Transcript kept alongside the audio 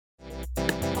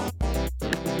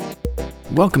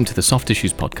Welcome to the Soft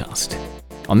Issues podcast.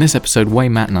 On this episode,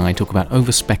 Matt and I talk about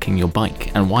over-speccing your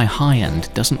bike and why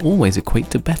high-end doesn't always equate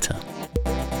to better.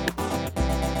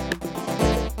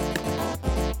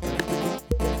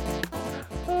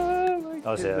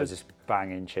 Honestly, I was just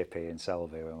banging Chippy in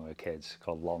Selby when we were kids,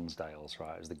 called Lonsdale's,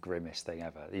 right? It was the grimmest thing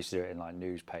ever. They used to do it in like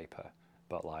newspaper,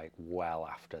 but like well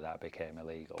after that became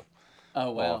illegal.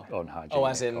 Oh wow! Or unhygienic. Oh,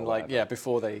 as in like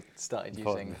before they started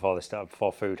using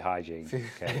before food hygiene.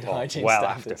 Hygiene well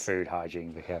standards. After food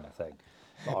hygiene became a thing.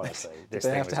 But honestly, this did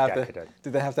they thing have was to have decadent.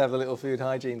 Did they have to have the little food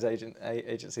hygiene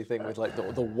agency thing with like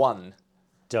the one?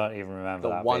 Don't even remember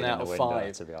The that one being out in the of window,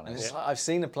 five. to be honest. And it's like, I've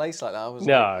seen a place like that. I was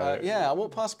No. I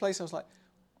walked past a place. I was like,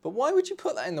 but why would you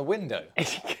put that in the window?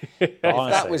 But If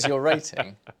honestly, that was your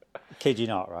rating. kid you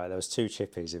not, right? There was two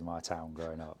Chippies in my town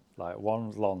growing up. Like one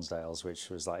was Lonsdale's, which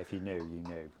was like if you knew, you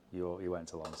knew. You went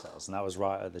to Lonsdale's, and that was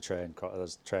right at the train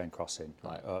crossing,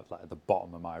 like at the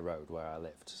bottom of my road where I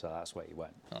lived. So that's where you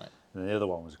went. Right. And the other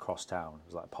one was across town. It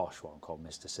was like a posh one called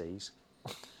Mr. C's,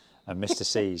 and Mr.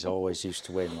 C's always used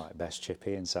to win like best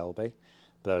chippy in Selby.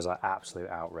 But there was like absolute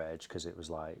outrage because it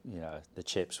was like, you know, the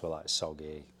chips were like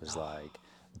soggy. It was like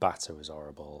batter was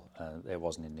horrible. It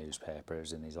wasn't in newspaper. It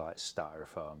was in these like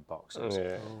styrofoam boxes.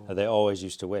 Yeah. And they always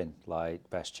used to win like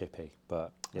best chippy,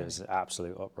 but it was an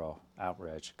absolute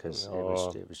outrage because it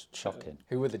was shocking.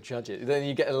 Who were the judges? Then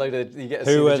you get a load of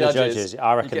Who were the judges?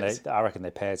 I reckon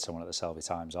they paid someone at the Selby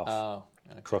Times off. Oh,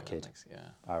 okay, Crooked.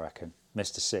 I reckon.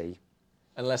 Mr. C.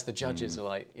 Unless the judges are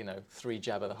like, you know, 3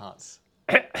 Jabba the Hutts.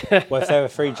 Well, if they were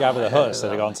 3 Jabba the Hutts, they'd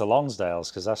have gone to Lonsdale's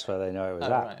because that's where they know it was at.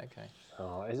 Right, okay.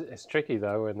 Oh, it's tricky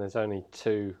though when there's only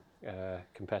 2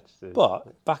 competitors.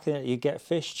 But back then, you get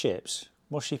fish chips,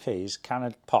 mushy peas, can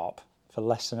of pop for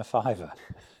less than a £5.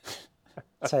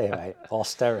 Tell you, mate,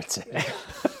 austerity.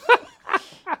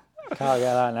 Can't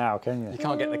get that now, can you? You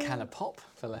can't get the can of pop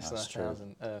for less That's than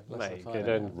true. Mate, £1. you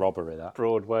don't Robbery, that.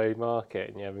 Broadway market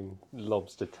and you're having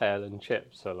lobster tail and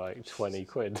chips for like 20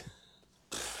 quid.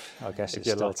 I guess If it's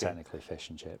you're still lucky. technically fish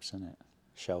and chips, isn't it?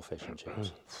 Shellfish and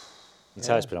chips. You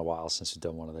tell it's been a while since we've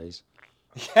done one of these.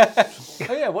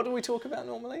 Oh yeah, what do we talk about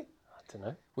normally? I don't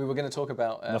know. We were going to talk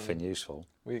about Nothing useful.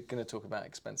 We're going to talk about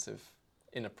expensive,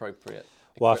 inappropriate.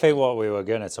 Well, I think what we were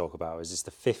going to talk about is it's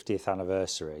the 50th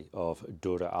anniversary of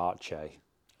Dura Arce,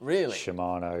 Really,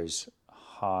 Shimano's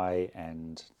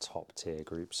high-end top-tier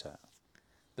group set.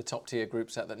 the top tier group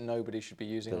set that nobody should be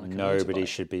using on a That motorbike. nobody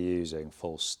should be using,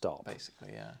 full stop.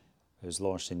 Basically, yeah. It was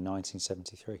launched in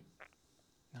 1973.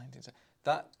 19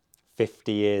 That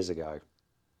 50 years ago.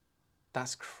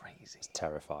 that's crazy. It's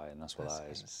terrifying, that's what that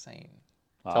is. Insane.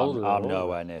 older than I'm all of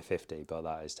nowhere near 50, but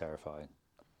that is terrifying.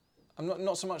 I'm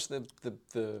not so much the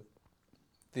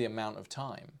amount of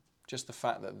time, just the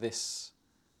fact that this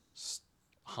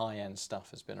high end stuff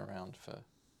has been around for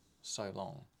so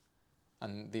long.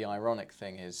 And the ironic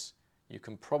thing is, you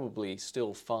can probably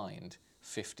still find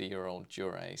 50-year-old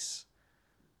Dura-Ace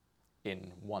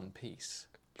in one piece.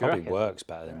 Probably reckon? works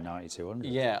better than 9200.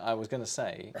 Yeah, I was going to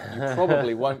say, you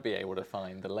probably won't be able to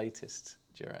find the latest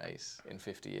Dura-Ace in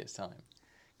 50 years' time,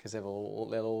 because they'll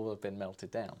all have been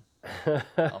melted down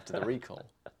after the recall.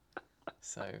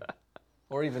 So,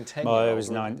 or even 10 Well, year it's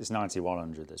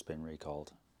 9100 that's been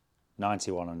recalled.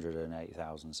 9100 and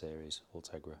 8000 series,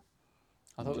 Ultegra.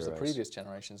 I thought it was the Dura-Ace. previous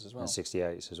generations as well. And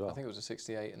 68s as well. I think it was a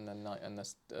 68 and then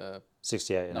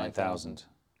 68 and 8000.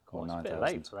 Or It's a bit 9000.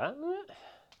 late for that, isn't it?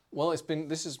 well,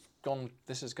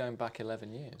 this is going back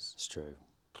 11 years. It's true.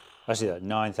 Actually, that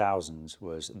 9000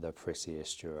 was the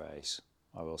prettiest Dura-Ace.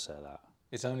 I will say that.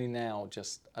 It's only now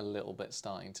just a little bit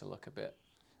starting to look a bit.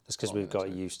 That's because we've got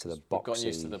used to the We've boxy gotten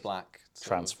used to the black sort of-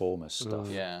 Transformers stuff.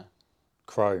 Yeah.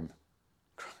 Chrome.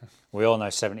 We all know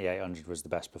 7800 was the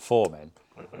best performing.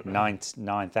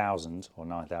 9000 or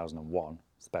 9001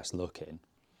 is the best looking.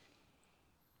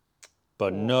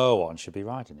 But no one should be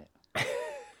riding it.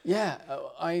 Yeah,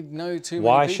 I know too many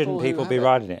Why people shouldn't who people have be it.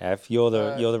 riding it, Ev? You're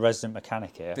the resident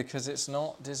mechanic here. Because it's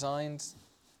not designed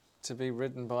to be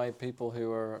ridden by people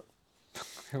who are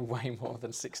who weigh more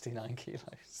than 69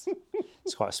 kilos.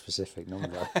 It's quite a specific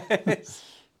number.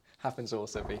 Happens to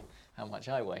also be how much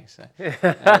I weigh. So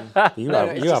You No,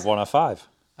 have it's 105.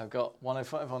 I've got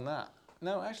 105 on that.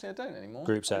 No, actually, I don't anymore.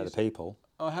 Group set of the people.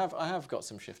 Oh, I have got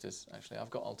some shifters actually. I've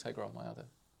got Ultegra on my other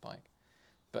bike,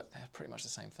 but they're pretty much the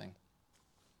same thing,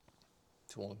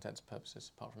 to all intents and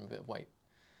purposes, apart from a bit of weight.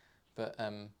 But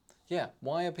yeah,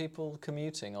 why are people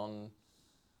commuting on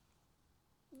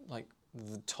like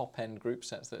the top end group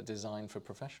sets that are designed for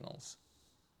professionals?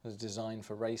 They're designed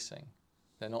for racing.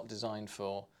 They're not designed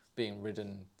for being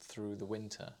ridden through the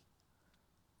winter.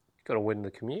 You've got to win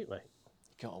the commute, mate.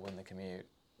 You've got to win the commute.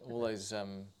 All those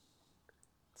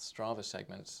Strava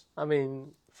segments I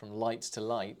mean, from lights to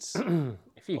lights.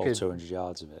 if you All could, 200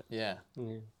 yards of it. Yeah.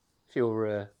 if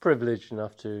you're privileged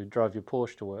enough to drive your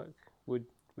Porsche to work, would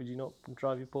you not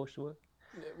drive your Porsche to work?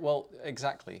 Well,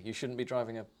 exactly. You shouldn't be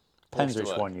driving a Depends Porsche to which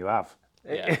work. one you have.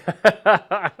 Yeah.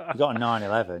 You got a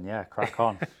 911, yeah, crack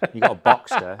on. You got a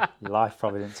Boxster, your life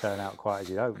probably didn't turn out quite as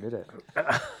you'd hoped, did it?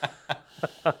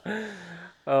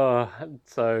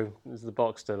 So is the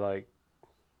Boxster like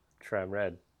tram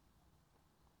red?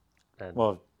 And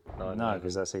Well, no, 911.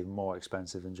 because that's even more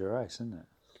expensive than Dura-Ace, isn't it?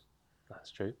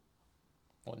 That's true.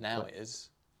 Well, now it is,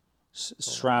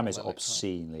 SRAM is all electronic.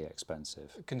 obscenely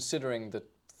expensive. considering the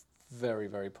very,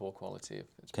 very poor quality of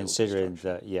its build Considering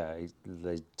construction. that, yeah,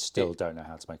 they still don't know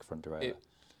how to make a front derailleur.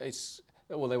 It's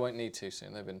well, they won't need to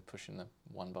soon. They've been pushing the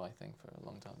one by thing for a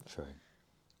long time. True.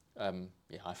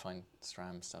 Yeah, I find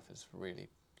SRAM stuff is really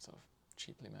sort of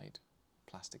cheaply made,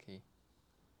 plasticky,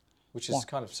 which is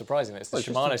kind of surprising. That it's the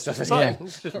Shimano stuff.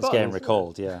 It's getting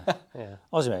recalled, yeah. Yeah.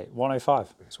 Aussie mate,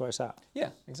 105, that's where it's at.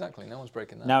 Yeah, exactly. No one's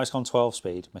breaking that. Now it's gone 12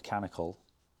 speed, mechanical.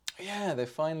 Yeah, they've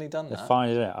finally done They're that.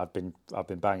 finally doing it. I've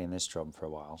been banging this drum for a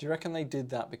while. Do you reckon they did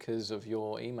that because of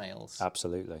your emails?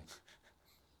 Absolutely.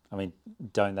 I mean,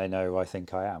 don't they know who I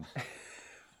think I am?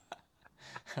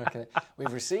 Okay.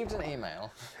 We've received an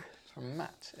email from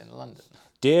Matt in London.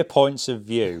 Dear points of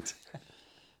view.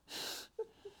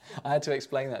 I had to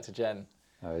explain that to Jen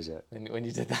Oh, is it? when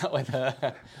you did that with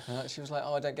her. She was like,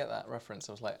 "Oh, I don't get that reference."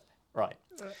 I was like, "Right."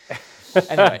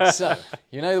 Anyway, so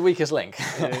you know the weakest link,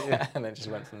 and then just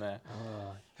went from there.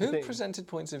 Who presented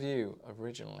points of view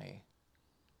originally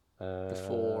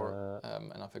before?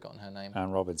 And I've forgotten her name.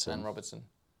 Anne Robinson. Anne Robertson.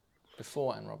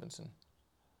 Before Anne Robinson.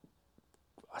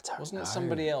 I don't Wasn't know. it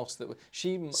somebody else that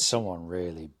she? Someone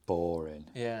really boring.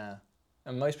 Yeah,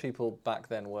 and most people back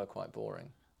then were quite boring.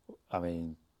 I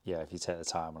mean, yeah, if you take the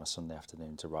time on a Sunday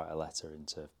afternoon to write a letter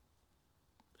into,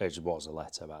 it was a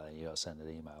letter back then, you got to send an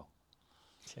email.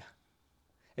 Yeah,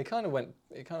 it kind of went.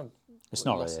 It kind of. It's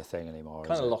not really a thing anymore.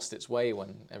 Kind is of it? lost its way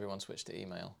when everyone switched to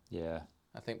email. Yeah.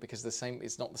 I think because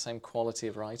it's not the same quality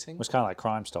of writing. It was kind of like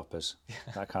Crime Stoppers.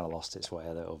 That kind of lost its way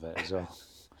a little bit as well.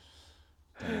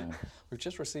 Yeah. We've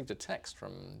just received a text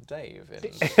from Dave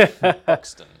in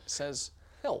Buxton. It says,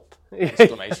 "Help!"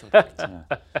 Exclamation point.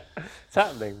 It's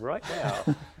happening right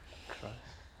now.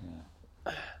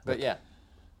 But yeah,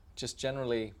 just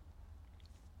generally,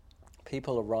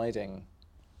 people are riding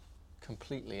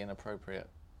completely inappropriate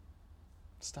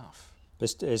stuff.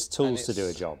 But it's tools to do a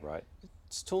it's- job, right?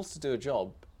 It's tools to do a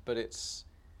job, but it's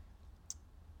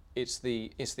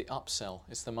the upsell,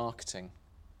 it's the marketing.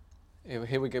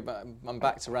 Here we go. I'm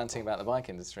back to ranting about the bike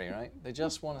industry, right? They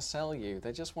just want to sell you.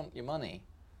 They just want your money.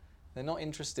 They're not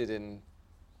interested in,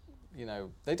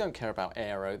 they don't care about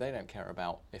aero. They don't care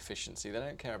about efficiency. They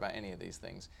don't care about any of these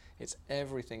things.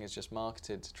 Everything is just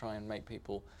marketed to try and make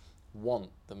people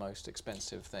want the most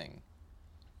expensive thing.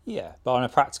 Yeah, but on a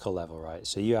practical level, right?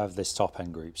 So you have this top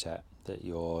end group set that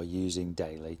you're using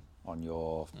daily on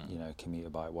your, commuter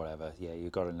bike, whatever. Yeah,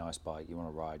 you've got a nice bike, you want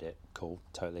to ride it. Cool,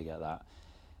 totally get that.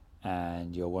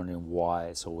 And you're wondering why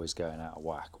it's always going out of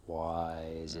whack. Why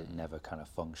is it never kind of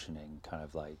functioning, kind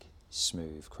of like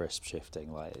smooth, crisp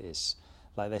shifting? Like it's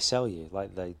like they sell you,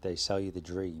 like they sell you the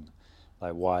dream.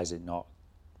 Like why is it not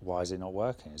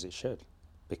working as it should?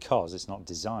 Because it's not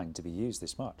designed to be used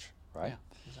this much, right? Yeah,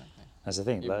 exactly. That's the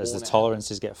thing. You've As the worn it out.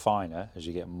 tolerances get finer, as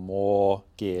you get more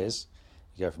gears,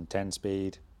 you go from 10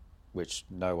 speed, which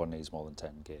no one needs more than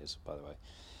 10 gears, by the way,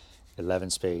 11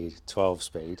 speed, 12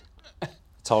 speed.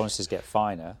 Tolerances get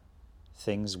finer,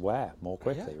 things wear more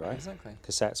quickly, Yeah, right? exactly.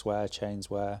 Cassettes wear, chains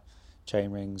wear,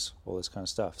 chain rings, all this kind of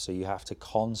stuff. So you have to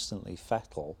constantly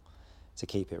fettle to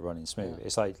keep it running smooth. Yeah.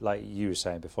 It's like you were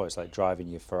saying before, it's like driving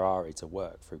your Ferrari to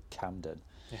work through Camden.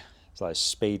 Yeah. It's like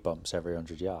speed bumps every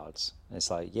 100 yards. And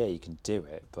it's like, yeah, you can do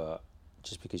it, but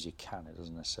just because you can, it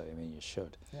doesn't necessarily mean you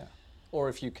should. Yeah. Or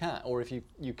if you can,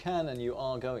 you can and you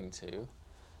are going to,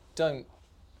 don't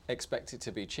expect it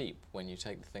to be cheap when you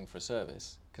take the thing for a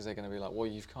service, because they're going to be like, well,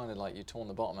 you've kind of like, you torn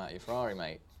the bottom out of your Ferrari,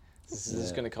 mate. This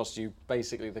is going to cost you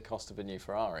basically the cost of a new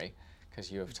Ferrari, because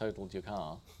you have totaled your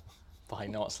car by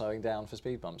not slowing down for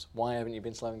speed bumps. Why haven't you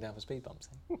been slowing down for speed bumps?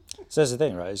 So that's the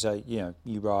thing, right? So,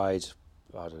 you ride,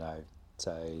 I don't know,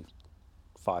 say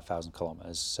 5,000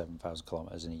 kilometres, 7,000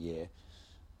 kilometres in a year.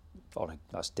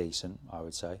 That's decent, I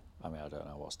would say. I mean, I don't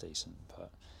know what's decent,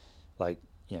 but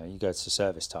you go to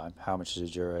service time, how much is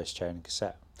a Dura-Ace chain and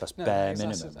cassette? That's bare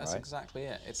minimum, that's right? exactly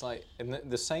it. It's like, and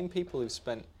the same people who've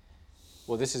spent,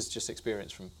 well, this is just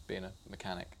experience from being a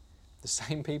mechanic, the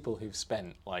same people who've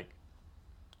spent like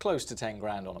close to 10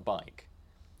 grand on a bike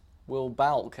will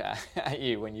balk at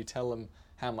you when you tell them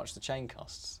how much the chain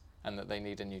costs and that they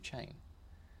need a new chain.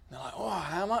 And they're like, oh,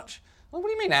 how much? Well, what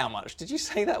do you mean how much? Did you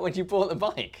say that when you bought the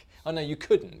bike? Oh, no, you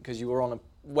couldn't because you were on a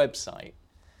website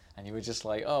and you were just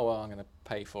like, oh, well, I'm going to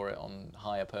pay for it on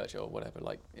hire purchase or whatever,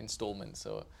 like installments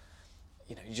or,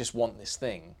 you know, you just want this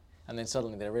thing. And then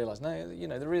suddenly they realise, no, you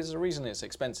know, there is a reason it's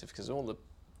expensive because all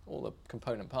the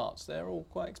component parts, they're all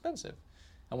quite expensive.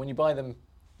 And when you buy them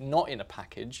not in a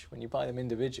package, when you buy them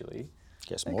individually, it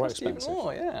gets more expensive. Even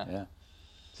more, yeah.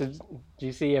 So do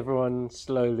you see everyone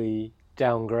slowly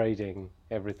downgrading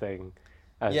everything?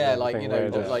 Yeah, like, you know,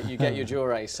 like you get your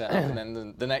Dura set up and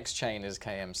then the next chain is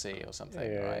KMC or something,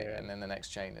 right? Yeah. And then the next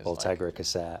chain is Ultegra like,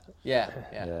 cassette. Yeah.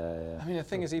 I mean, the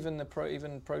thing is, even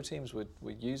pro teams were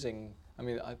using. I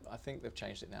mean, I think they've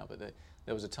changed it now, but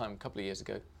there was a time a couple of years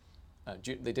ago,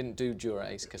 they didn't do Dura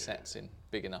Ace cassettes in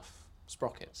big enough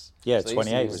sprockets. Yeah, so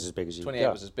 28 was as big as you. 28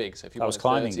 was as big. So if you wanted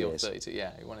 30 or 32,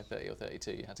 you wanted 30 or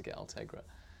 32, you had to get Ultegra,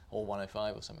 or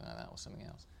 105 or something like that, or something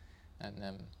else,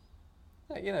 and.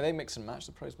 You know, they mix and match.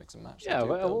 The pros mix and match. Yeah,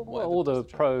 all the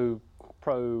pro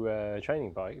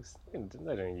training bikes,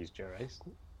 they don't use Dura-Ace.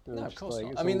 No, of course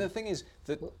not. I mean, the thing is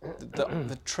that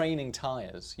the training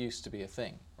tyres used to be a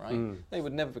thing, right? They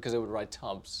would never, because they would ride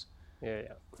tubs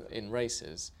in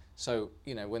races. So,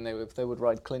 you know, when they would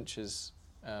ride clinchers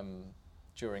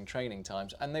during training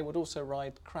times, and they would also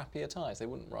ride crappier tyres. They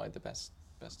wouldn't ride the best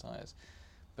tyres.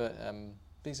 But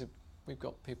we've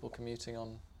got people commuting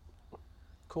on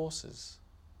courses.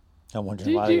 I'm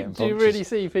wondering why they're getting do you really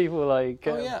see people like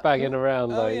bagging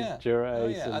around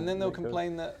Dura-Ace? And then they'll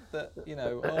complain that you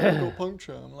know, oh, I've got a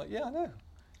puncture. I'm like, yeah, I know,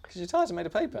 because your tyres are made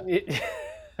of paper.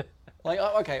 Like,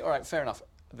 oh, okay, all right, fair enough.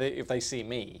 If they see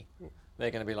me,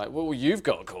 they're going to be like, well, you've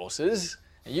got courses,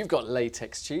 and you've got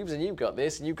latex tubes, and you've got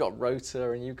this, and you've got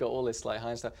rotor, and you've got all this like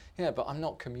high stuff. Yeah, but I'm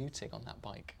not commuting on that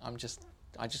bike. I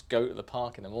just go to the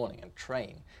park in the morning and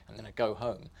train, and then I go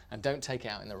home and don't take it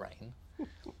out in the rain.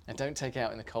 And don't take it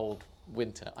out in the cold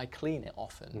winter. I clean it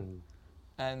often,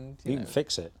 and you can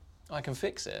fix it. I can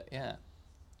fix it, yeah.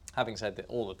 Having said that,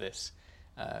 all of this,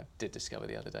 did discover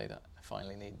the other day that I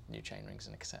finally need new chain rings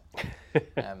and a cassette.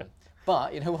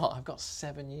 But you know what? I've got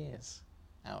 7 years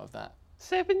out of that.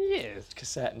 7 years?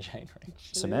 Cassette and chain ring.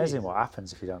 It's amazing what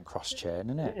happens if you don't cross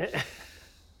chain, isn't it?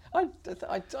 I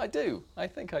do. I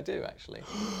think I do actually,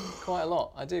 quite a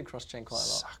lot. I do cross chain quite a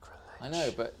lot. Sacrilege. I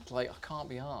know, but like I can't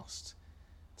be asked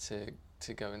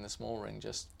to go in the small ring.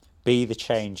 Just be the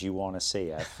change you want to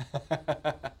see, Ed.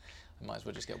 I might as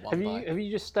well just get one bike. Have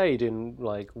you just stayed in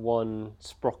like one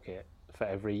sprocket for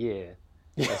every year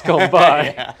that's gone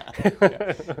by?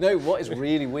 No, what is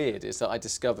really weird is that I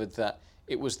discovered that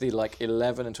it was the like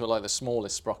 11 until like the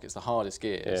smallest sprockets, the hardest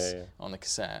gears on the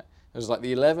cassette. It was like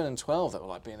the 11 and 12 that were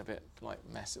like being a bit like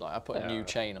messy. Like I put a new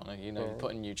chain on it, you know, you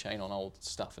put a new chain on old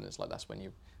stuff, and it's like that's when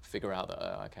you figure out that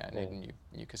okay, I need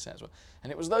a new cassette as well.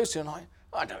 And it was those two, and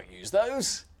I don't use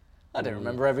those. I don't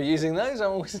remember ever using those.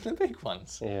 I'm always in the big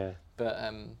ones. Yeah.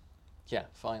 But yeah,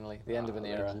 finally, the end of an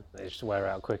era. They just wear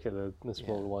out quicker, the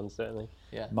smaller ones, don't they?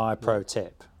 Yeah. My pro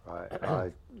tip,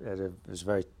 right? It was a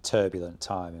very turbulent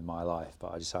time in my life,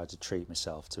 but I decided to treat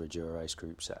myself to a Dura-Ace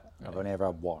group set. I've only ever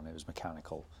had one. It was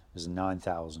mechanical. It was a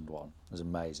 9000 one. It was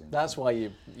amazing. That's why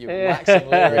you're waxing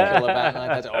lyrical about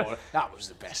 9000. Oh, that was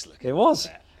the best looking. It was.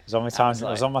 It was on my time. It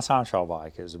was on my time trial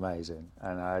bike. It was amazing,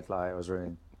 and I was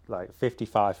running like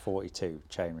 55/42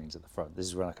 chain rings at the front. This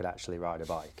is when I could actually ride a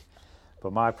bike.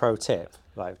 But my pro tip,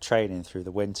 like training through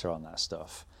the winter on that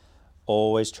stuff,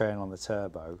 always train on the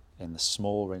turbo in the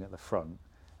small ring at the front,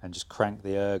 and just crank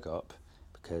the erg up,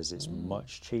 because it's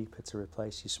much cheaper to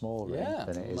replace your small ring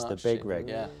than it is the big rig.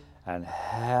 Yeah. And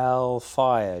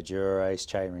hellfire, Dura-Ace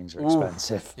chain rings are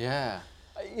expensive. Yeah.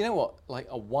 You know what? Like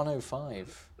a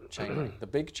 105 chain ring, the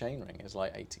big chain ring is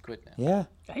like 80 quid now. Yeah.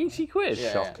 80 quid?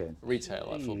 Yeah, shocking. Yeah. Retail,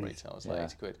 like full retail, is like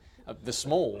 80 quid. The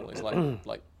small is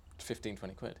like 15,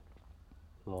 20 quid.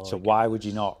 So why would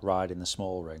you not ride in the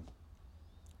small ring?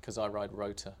 Because I ride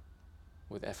rotor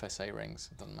with FSA rings.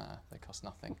 It doesn't matter. They cost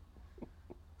nothing.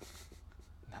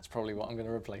 That's probably what I'm going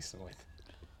to replace them with.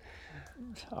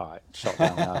 All right, shot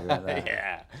down the argument there.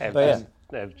 Yeah.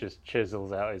 Ev just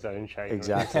chisels out his own chain.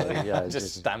 Exactly. Yeah.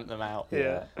 just stamp them out.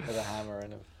 Yeah. With a hammer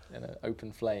and an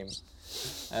open flame.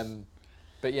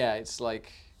 But yeah, it's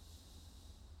like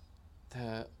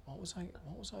what was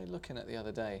I looking at the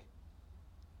other day?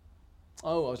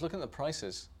 Oh, I was looking at the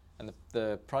prices, and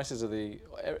the prices of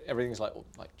everything's like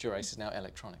Dura-Ace is now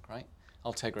electronic, right?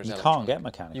 Ultegra is electronic. You can't get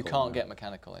mechanical. You can't get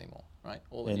mechanical anymore, right?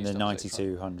 All in the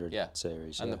 9200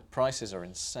 series. And the prices are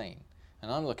insane.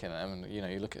 And I'm looking at them, and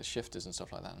you look at shifters and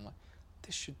stuff like that, and I'm like,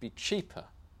 this should be cheaper.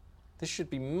 This should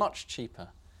be much cheaper,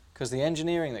 because the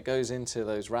engineering that goes into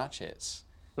those ratchets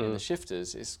in the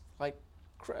shifters is like,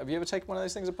 have you ever taken one of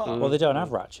those things apart? Well, they don't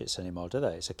have ratchets anymore, do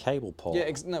they? It's a cable port.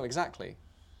 Yeah, no, exactly.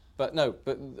 But no,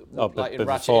 but but like in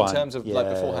ratchet, beforehand. in terms of like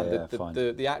beforehand,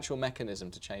 fine. the actual mechanism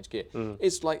to change gear,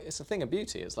 it's like, it's a thing of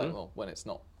beauty. It's like, well, when it's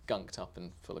not gunked up and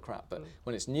full of crap, but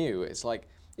when it's new, it's like,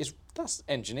 that's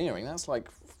engineering. That's like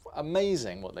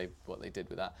amazing what they did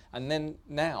with that. And then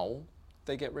now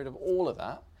they get rid of all of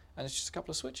that, and it's just a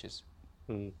couple of switches,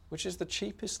 which is the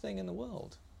cheapest thing in the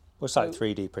world. Well, it's like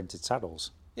 3D printed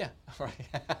saddles. Yeah, right.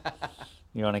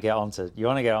 You want to get onto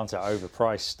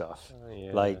overpriced stuff. Oh,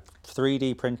 yeah. Like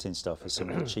 3D printing stuff is some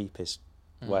of the cheapest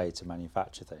way to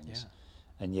manufacture things,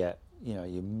 and yet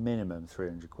your minimum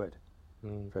 300 quid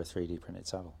for a 3D printed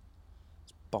saddle.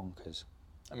 It's bonkers.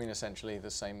 I mean, essentially the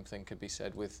same thing could be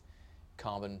said with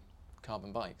carbon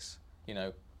bikes.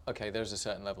 Okay, there's a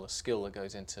certain level of skill that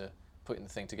goes into putting the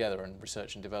thing together and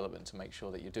research and development to make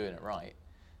sure that you're doing it right,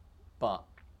 but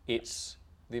it's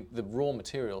the raw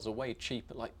materials are way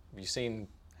cheaper. Like, have you seen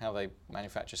how they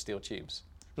manufacture steel tubes?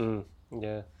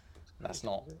 Yeah. That's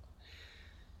not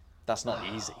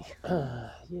easy.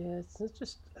 Yeah, it's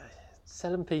just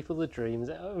selling people the dreams.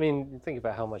 I mean, think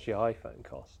about how much your iPhone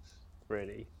costs,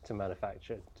 really, to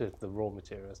manufacture, to the raw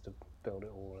materials to build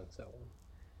it all and so on.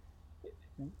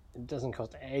 It doesn't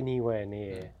cost anywhere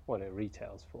near what it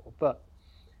retails for, but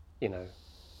the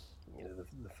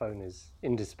phone is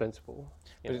indispensable.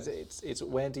 But it's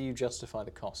where do you justify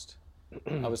the cost?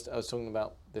 I was talking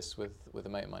about this with a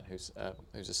mate of mine who's a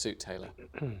suit tailor,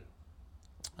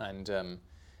 and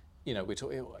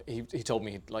he told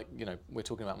me, like, we're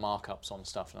talking about markups on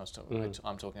stuff, and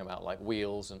I'm talking about like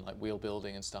wheels and like wheel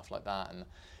building and stuff like that, and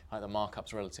like the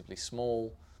markup's relatively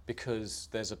small because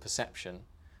there's a perception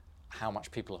how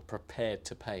much people are prepared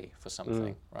to pay for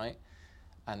something, right?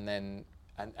 And then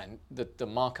and the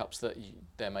markups that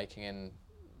they're making in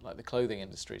like the clothing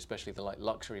industry, especially the like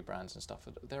luxury brands and stuff,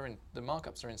 the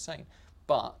markups are insane.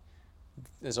 But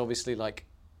there's obviously like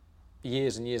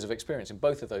years and years of experience in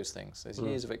both of those things. There's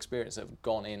years of experience that have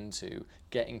gone into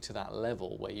getting to that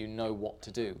level where you know what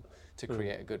to do to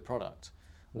create a good product.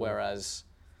 Whereas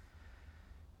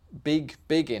big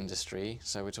industry,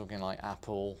 so we're talking like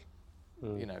Apple,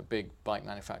 big bike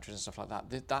manufacturers and stuff like that.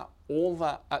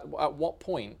 At what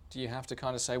point do you have to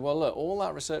kind of say, well, look, all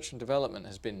that research and development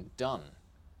has been done.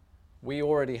 We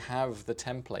already have the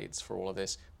templates for all of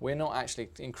this. We're not actually,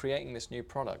 in creating this new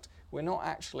product, we're not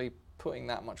actually putting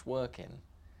that much work in.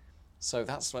 So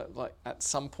that's like at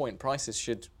some point prices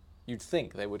you'd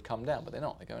think they would come down, but they're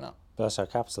not. They're going up. But that's how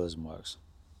capitalism works,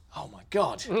 Oh my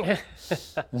God!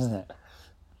 isn't it?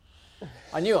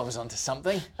 I knew I was onto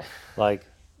something. Like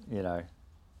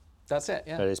That's it.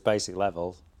 Yeah. at its basic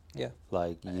level. Yeah.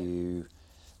 Like the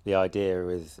idea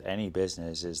with any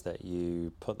business is that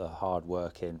you put the hard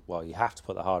work in. Well, you have to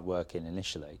put the hard work in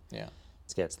initially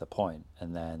to get to the point,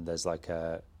 and then there's like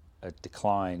a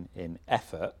decline in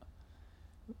effort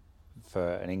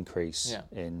for an increase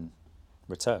in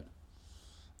return.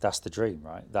 That's the dream,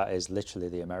 right? That is literally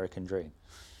the American dream,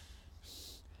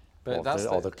 But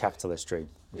or the capitalist dream.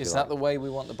 Is that the way we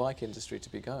want the bike industry to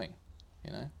be going?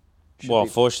 Well,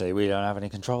 fortunately, we don't have any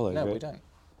control over it. No, we don't.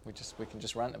 We can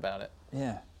just rant about it.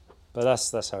 Yeah, but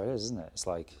that's how it is, isn't it? It's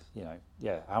like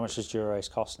how much does Dura-Ace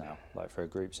cost now? Like for a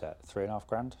group set,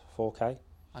 $3,500, $4K? I think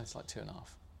it's like 2.5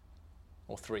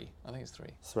 or 3. I think it's 3.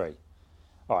 3.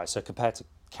 All right, so compared to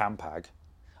Campag,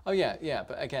 Oh yeah.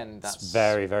 But again, that's it's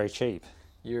very, very cheap.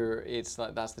 It's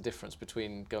like that's the difference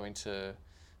between going to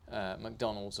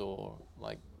McDonald's or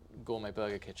like Gourmet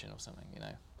Burger Kitchen or something.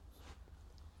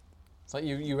 It's like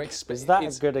you expect. Is that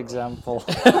a good example?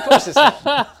 Of course it's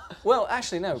not. Well,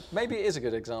 actually, no. Maybe it is a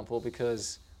good example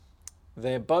because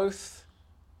they're both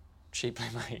cheaply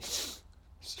made.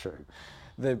 It's true.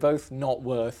 They're both not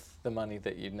worth the money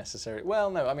that you'd necessarily. Well,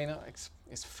 no. I mean,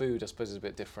 it's food. I suppose is a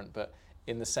bit different, but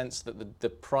in the sense that the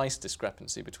price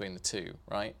discrepancy between the two,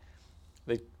 right?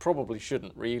 They probably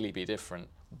shouldn't really be different,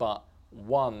 but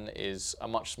one is a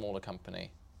much smaller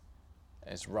company.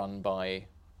 It's run by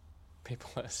people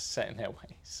that are set in their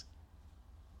ways,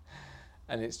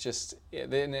 and it's just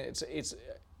there's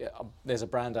a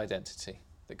brand identity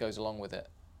that goes along with it.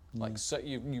 Like so,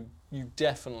 you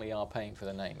definitely are paying for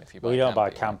the name if you buy. Well, you don't buy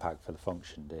a Campag, Campag for the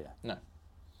function, do you? No,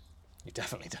 you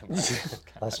definitely don't. Buy a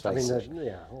Campag. Let's I face mean, it.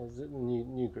 what was it? The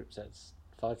new group sets,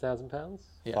 £5,000.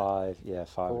 Yeah.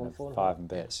 Five and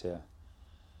bits. Yeah.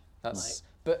 That's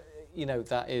but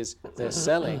that is they're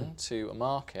selling to a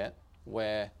market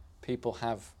where people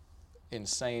have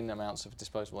insane amounts of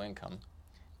disposable income,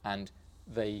 and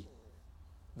they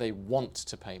want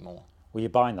to pay more. Well, you're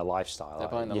buying the lifestyle. They're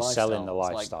buying the you're lifestyle. selling the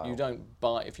It's lifestyle. like you don't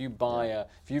buy if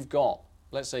you've got,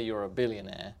 let's say you're a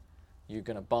billionaire, you're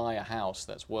going to buy a house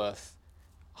that's worth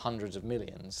hundreds of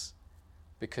millions,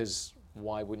 because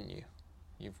why wouldn't you?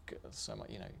 You've got so much,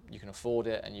 you can afford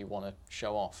it, and you want to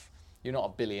show off. You're not a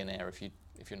billionaire if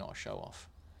you're not a show off.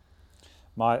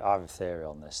 I have a theory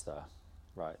on this though,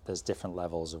 right? There's different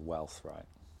levels of wealth, right?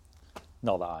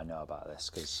 Not that I know about this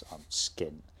because I'm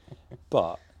skint,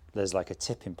 but there's like a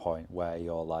tipping point where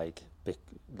you're like,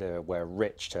 where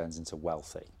rich turns into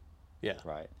wealthy. Yeah.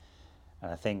 Right.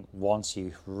 And I think once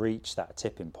you reach that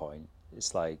tipping point,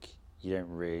 it's like you don't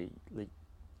really,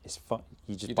 it's fun.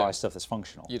 You just buy stuff that's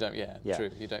functional. You don't, yeah. True.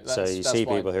 You don't. So you see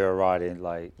why people who are riding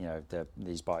like,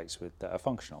 these bikes that are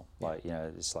functional. Like,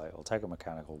 it's like, I'll take a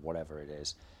mechanical, whatever it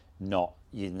is. You're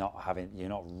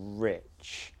not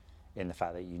rich in the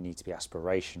fact that you need to be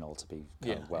aspirational to be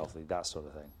kind of wealthy, that sort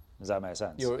of thing. Does that make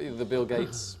sense? You're the Bill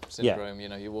Gates syndrome.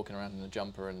 You're walking around in a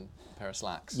jumper and a pair of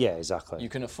slacks. Yeah, exactly. You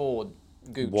can afford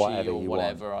Gucci Whatever or you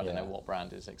whatever. want. I don't know what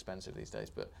brand is expensive these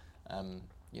days, but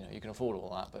you can afford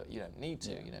all that, but you don't need to.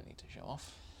 You don't need to show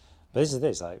off. But this is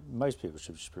this. Like, most people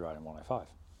should just be riding 105.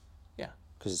 Yeah.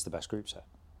 Because it's the best group set.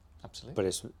 Absolutely. But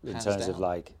it's in Hands terms of down.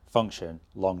 like function,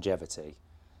 longevity,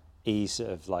 ease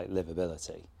of like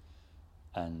livability,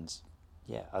 and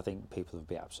I think people would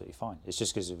be absolutely fine. It's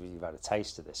just because you've had a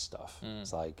taste of this stuff.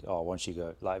 It's like, once you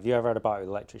go, like, have you ever had a bike with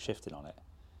electric shifting on it?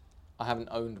 I haven't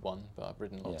owned one, but I've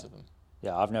ridden lots of them.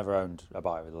 Yeah, I've never owned a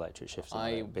bike with electric shifting on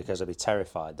it because I'd be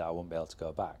terrified that I wouldn't be able to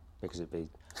go back because it'd be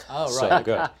so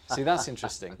good. See, that's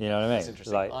interesting. You know what I mean? That's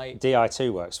interesting. Like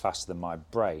Di2 works faster than my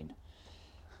brain,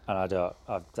 and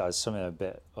there's something a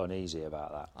bit uneasy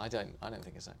about that. I don't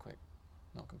think it's that quick,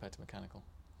 not compared to mechanical.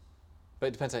 But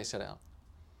it depends how you set it up.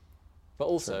 But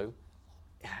also,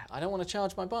 I don't want to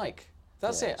charge my bike.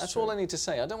 That's it. That's all I need to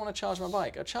say. I don't want to charge my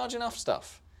bike. I charge enough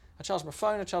stuff. I charge my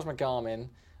phone. I charge my Garmin.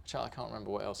 I can't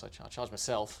remember what else I charge. I charge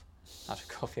myself. I have a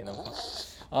coffee in a while.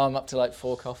 I'm up to like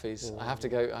 4 coffees. I have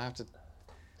to.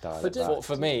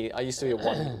 For me, I used to be a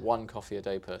one coffee a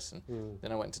day person.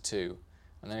 Then I went to 2,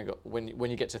 and then I got when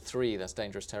you get to 3, that's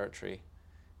dangerous territory.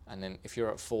 And then if you're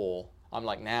at 4, I'm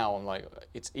like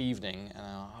it's evening, and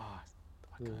I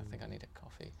kind of think I need a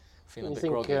coffee. Feeling a bit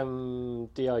groggy.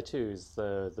 Di2 is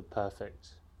the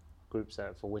perfect group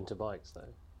set for winter bikes, though?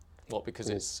 What, because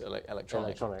it's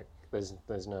electronic? Electronic.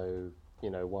 There's no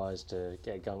wires to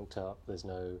get gunked up. There's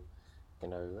no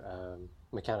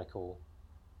mechanical.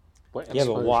 Yeah,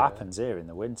 but what happens here in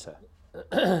the winter?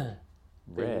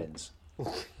 Rains. We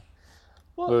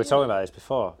were talking about this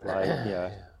before,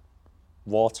 like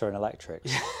water and electric.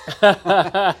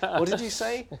 What did you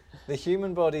say? The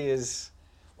human body is.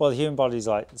 Well, the human body is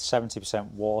like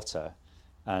 70% water,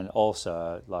 and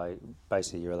also like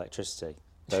basically your electricity.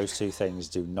 Those two things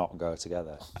do not go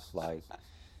together. Like,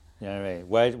 you know what I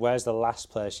mean? Where's the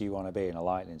last place you want to be in a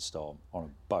lightning storm? On a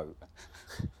boat.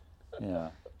 Yeah.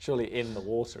 Surely in the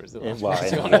water is the In last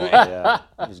the place. water, yeah.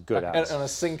 It was good On as. a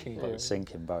sinking boat.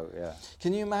 Sinking boat, yeah.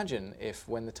 Can you imagine if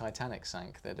when the Titanic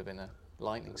sank there'd have been a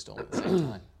lightning storm at the same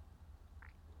time?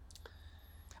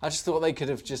 I just thought they could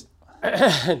have just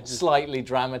slightly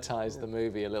dramatised the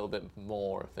movie a little bit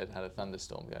more if they'd had a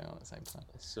thunderstorm going on at the same time.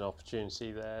 It's an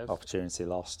opportunity there. Opportunity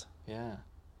lost. Yeah.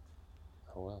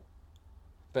 Oh well.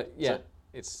 But yeah,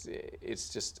 it's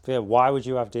just. But yeah, why would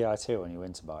you have Di2 on your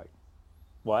winter bike?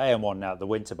 Well, AM1 now, the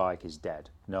winter bike is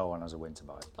dead. No one has a winter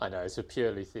bike. I know, it's a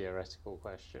purely theoretical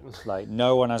question. Like,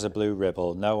 no one has a blue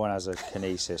Ribble. No one has a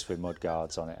Kinesis with mud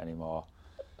guards on it anymore.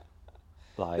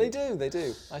 Like, They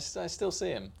do. I still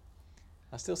see them.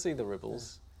 I still see the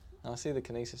Ribbles. And I see the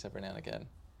Kinesis every now and again.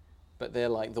 But they're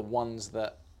like the ones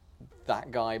that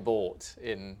guy bought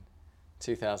in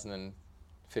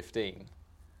 2015.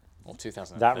 Or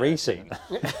 2013. That recent.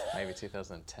 Maybe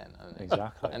 2010. I don't know.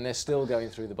 Exactly. And they're still going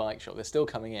through the bike shop. They're still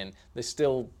coming in. They're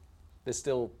still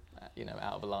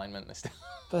out of alignment. They're still.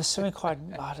 But there's something quite,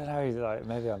 I don't know, like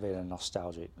maybe I'm being a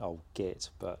nostalgic old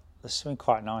git, but there's something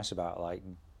quite nice about like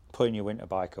putting your winter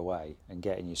bike away and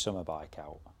getting your summer bike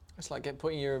out. It's like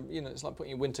putting your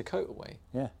winter coat away.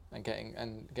 Yeah. And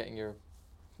getting your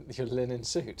linen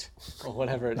suit or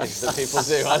whatever it is that people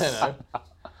do. I don't know.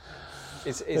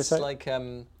 It's like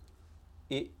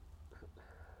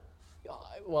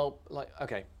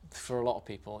okay, for a lot of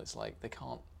people it's like they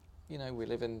can't, we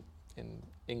live in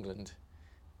England.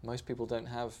 Most people don't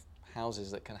have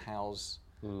houses that can house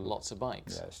lots of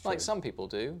bikes. Yeah, it's like true. some people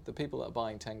do. The people that are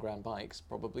buying 10 grand bikes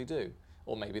probably do,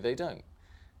 or maybe they don't.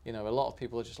 A lot of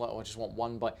people are just like, I just want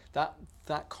one bike.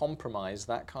 That compromise,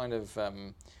 that kind of,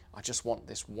 I just want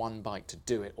this one bike to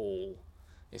do it all.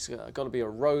 it's got to be a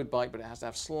road bike, but it has to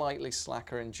have slightly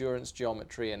slacker endurance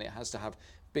geometry, and it has to have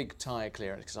big tyre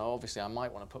clearance, because obviously I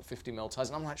might want to put 50mm tyres,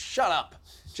 and I'm like, shut up,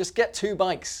 just get 2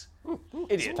 bikes,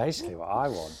 idiot. It's basically what I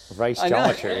want. Race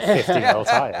geometry with 50mm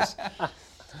tyres.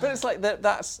 But it's like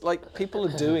that's like people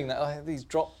are doing that. Like these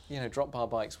drop bar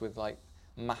bikes with like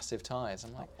massive tyres.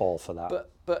 I'm like, all for that.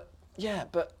 But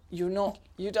you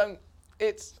don't.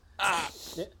 It's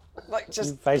like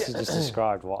just. You basically just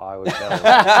described what I would build.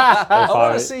 I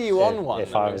want to see you on one.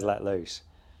 If I was let loose.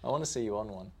 I want to see you on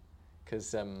one,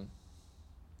 because I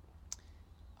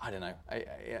don't know.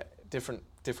 Different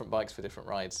bikes for different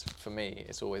rides. For me,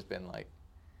 it's always been like,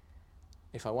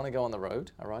 if I want to go on the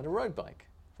road, I ride a road bike.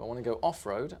 If I want to go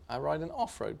off-road, I ride an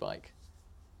off-road bike.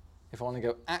 If I want to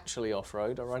go actually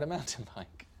off-road, I ride a mountain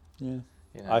bike. Yeah.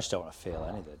 You know? I just don't want to feel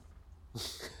anything.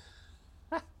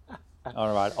 I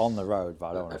want to ride on the road, but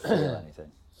I don't want to feel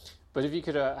anything. But if you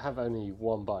could have only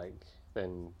one bike,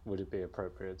 then would it be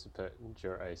appropriate to put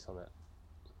Dura Ace on it?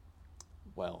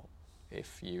 Well,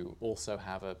 if you also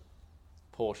have a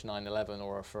Porsche 911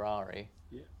 or a Ferrari,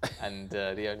 and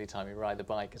the only time you ride the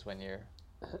bike is when you're,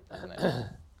 I don't know,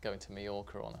 going to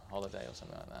Mallorca on a holiday or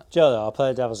something like that. Joe, I'll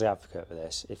play devil's advocate for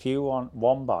this. If you want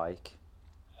one bike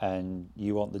and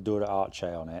you want the Dura Arce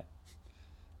on it,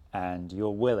 and you're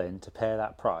willing to pay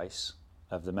that price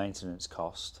of the maintenance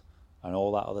cost and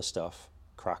all that other stuff,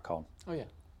 crack on. Oh yeah.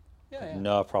 Yeah.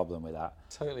 No problem with that.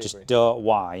 Totally Just agree. don't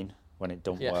whine when it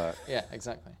don't work. Yeah,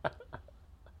 exactly.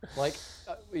 Like,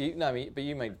 but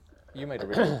you made a really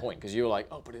good point, because you were like,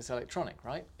 oh, but it's electronic,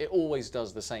 right? It always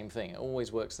does the same thing. It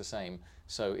always works the same.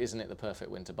 So isn't it the perfect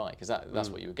winter bike? Is that's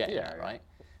what you were getting at, right?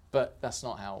 But that's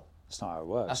not how. That's not how it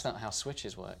works. That's not how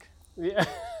switches work. Yeah.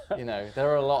 You know, there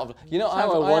are a lot of. You know, I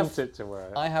want it to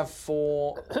work. I have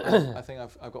 4. I think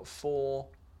I've got 4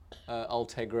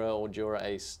 Ultegra or Dura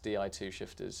Ace Di2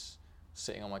 shifters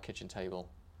sitting on my kitchen table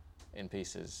in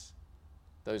pieces.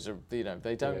 Those are, they don't.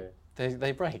 Yeah.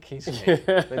 They break easily. They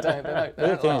don't The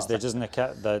other thing is,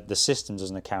 the system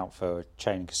doesn't account for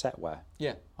chain and cassette wear.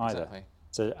 Yeah, either. Exactly.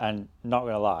 So, and not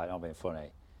going to lie, not being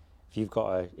funny, if you've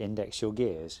got to index your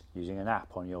gears using an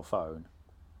app on your phone,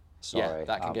 sorry,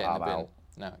 that can get in the bin. Out.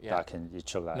 No, yeah. You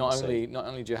chug that. Not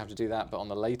only do you have to do that, but on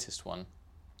the latest one,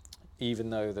 even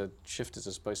though the shifters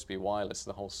are supposed to be wireless,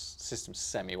 the whole system's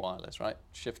semi-wireless, right?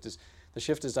 The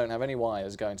shifters don't have any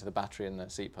wires going to the battery in the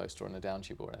seat post or in the down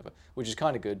tube or whatever, which is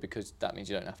kind of good, because that means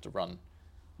you don't have to run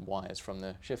wires from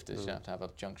the shifters. You don't have to have a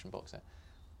junction box there.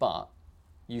 But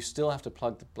you still have to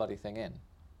plug the bloody thing in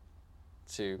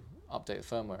to update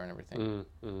the firmware and everything.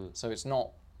 So it's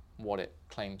not what it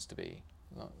claims to be,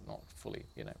 not fully,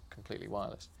 completely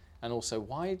wireless. And also,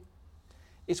 why?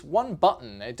 It's one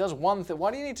button. It does one thing.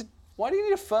 Why do you need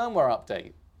a firmware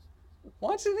update?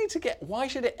 Why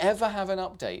should it ever have an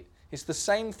update? It's the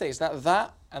same thing. It's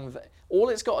that and all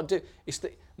it's got to do is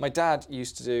that my dad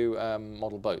used to do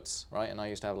model boats, right? And I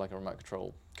used to have like a remote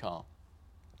control car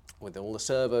with all the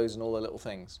servos and all the little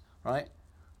things, right?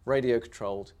 Radio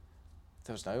controlled.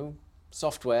 There was no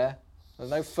software. There's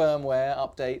no firmware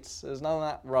updates. There's none of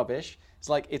that rubbish.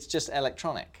 It's just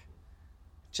electronic.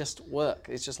 Just work.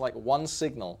 It's just like one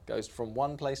signal goes from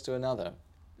one place to another.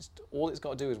 All it's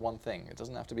got to do is one thing. It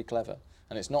doesn't have to be clever,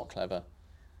 and it's not clever.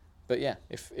 But yeah,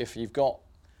 if you've got,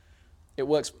 it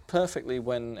works perfectly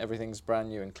when everything's brand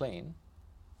new and clean,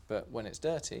 but when it's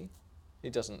dirty,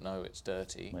 it doesn't know it's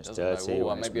dirty. When it's doesn't dirty, know,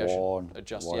 when maybe it's I worn, should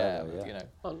adjust. whatever,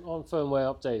 On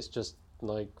firmware updates, just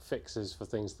like fixes for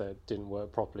things that didn't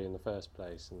work properly in the first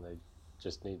place, and they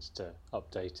just needs to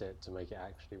update it to make it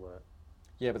actually work.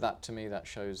 Yeah, but that, to me, that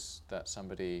shows that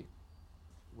somebody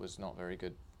was not very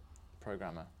good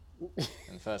programmer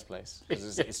in the first place.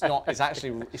 Because it's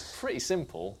pretty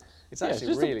simple. It's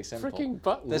actually really simple. Freaking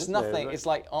button. There's nothing. It's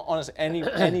like, honestly,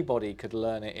 anybody could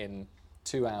learn it in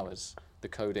 2 hours. The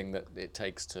coding that it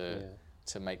takes to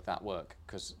make that work,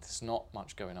 because there's not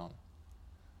much going on.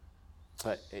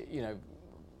 But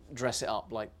dress it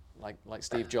up like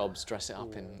Steve Jobs, dress it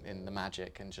up in the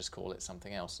magic and just call it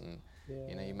something else, and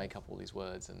you make up all these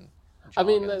words and. I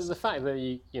mean, the fact that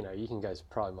you can go to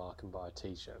Primark and buy a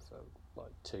T-shirt for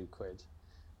like £2,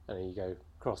 and then you go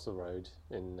across the road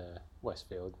in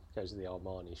Westfield, go to the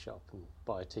Armani shop and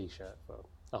buy a T-shirt for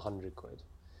 £100.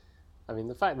 I mean,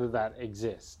 the fact that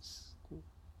exists.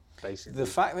 Basically, the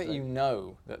fact that you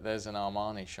know that there's an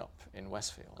Armani shop in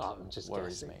Westfield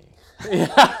worries me.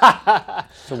 If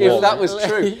that was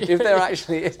true,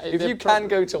 if you can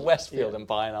go to Westfield and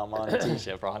buy an Armani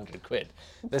T-shirt for £100,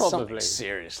 there's something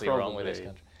seriously wrong with this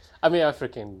country. I mean, I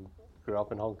freaking grew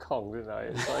up in Hong Kong, didn't I?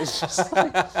 It's just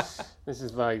like, this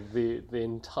is like the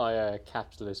entire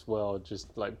capitalist world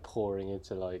just like pouring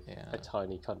into like a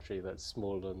tiny country that's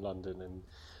smaller than London, and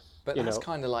but that's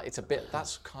kind of like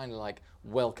that's kind of like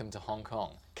welcome to Hong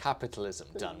Kong, capitalism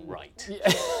done right.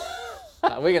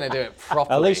 Yeah. We're going to do it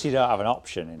properly. At least you don't have an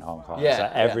option in Hong Kong. Yeah,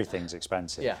 so everything's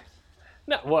expensive. Yeah.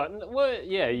 No, well,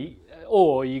 yeah.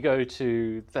 Or you go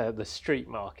to the street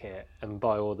market and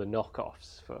buy all the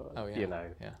knockoffs for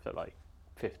for like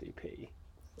 50p.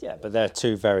 Yeah, but they're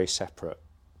two very separate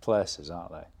places,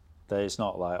 aren't they? It's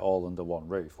not like all under one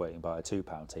roof where you can buy a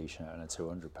 £2 t-shirt and a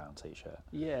 £200 t-shirt.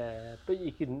 Yeah, but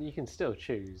you can still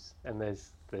choose, and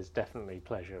there's definitely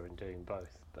pleasure in doing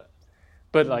both.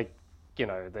 But like,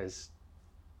 there's.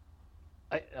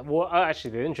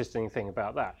 Actually, the interesting thing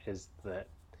about that is that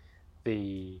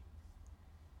the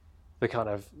kind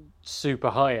of super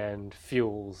high end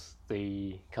fuels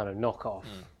the kind of knockoff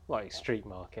like street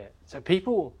market. So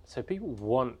people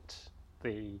want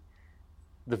the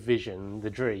vision, the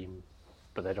dream,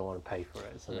 but they don't want to pay for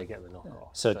it, so they get the knockoff.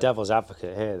 So devil's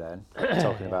advocate here then,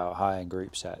 talking about high end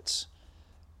group sets.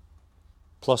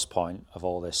 Plus point of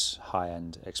all this high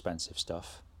end expensive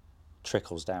stuff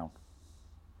trickles down.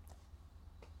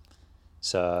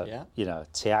 So,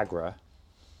 Tiagra,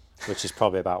 which is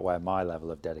probably about where my level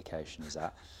of dedication is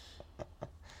at.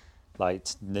 Like,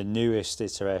 the newest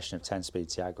iteration of 10-speed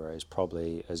Tiagra is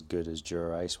probably as good as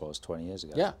Dura-Ace was 20 years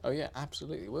ago. Yeah,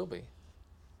 absolutely it will be.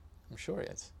 I'm sure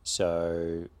it is.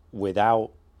 So,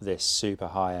 without this super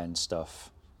high-end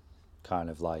stuff, kind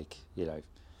of like, I don't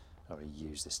really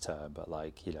use this term, but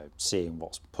like, seeing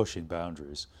what's pushing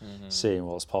boundaries, seeing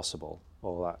what's possible,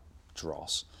 all that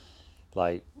dross,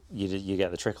 like, you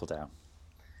get the trickle down.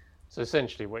 So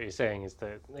essentially what you're saying is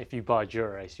that if you buy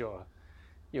Dura-Ace,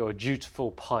 you're a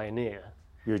dutiful pioneer.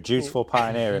 You're a dutiful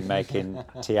pioneer in making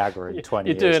Tiagra in 20 years' time.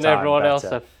 You're doing everyone else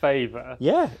better. a favour.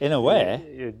 Yeah, in a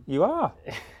way, you are.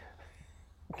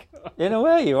 In a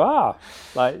way, you are.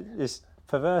 Like, it's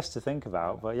perverse to think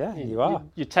about, but yeah, you are.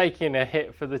 You're taking a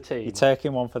hit for the team. You're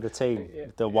taking one for the team,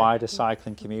 the wider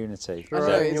cycling community.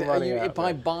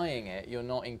 By buying it, you're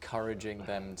not encouraging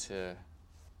them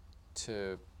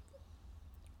to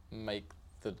make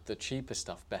the cheaper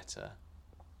stuff better.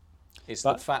 It's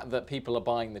the fact that people are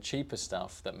buying the cheaper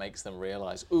stuff that makes them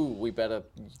realise, we've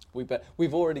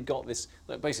already got this.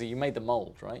 Like, basically, you made the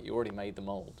mould, right? You already made the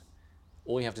mould.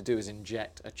 All you have to do is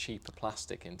inject a cheaper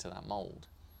plastic into that mould.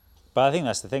 But I think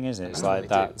that's the thing, isn't it? It's like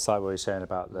that. It's like what you're saying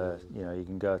about you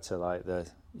can go to like the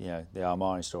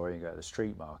Armani store, and you go to the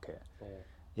street market.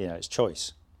 Yeah. It's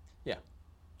choice. Yeah.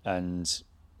 And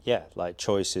yeah, like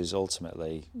choice is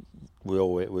ultimately, we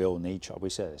all need choice. We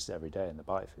say this every day in the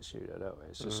Bike Fit studio, don't we?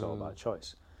 It's just all about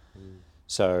choice.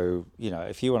 So,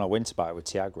 if you want a winter bike with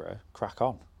Tiagra, crack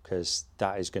on, because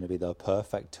that is going to be the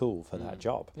perfect tool for that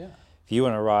job. Yeah. If you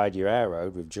want to ride your air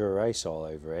road with Dura-Ace all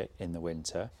over it in the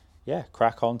winter, yeah,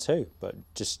 crack on too. But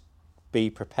just be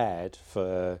prepared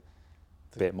for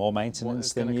a bit more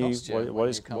maintenance than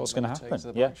what's going to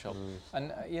happen. Yeah.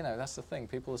 And that's the thing.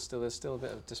 There's still a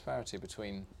bit of disparity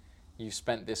between, you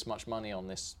spent this much money on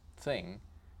this thing.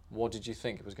 What did you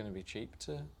think? It was going to be cheap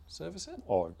to service it?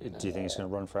 Or do you think it's going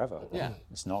to run forever? Yeah,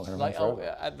 it's not going to run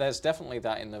forever. There's definitely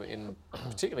that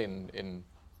particularly in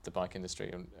the bike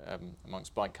industry and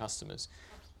amongst bike customers,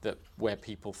 that where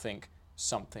people think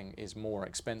something is more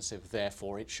expensive,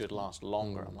 therefore it should last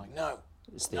longer. I'm like, no.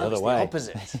 It's the other way. The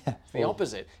opposite. The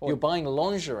opposite. You're buying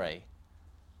lingerie,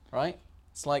 right?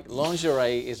 It's like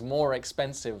lingerie is more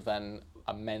expensive than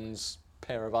a men's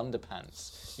pair of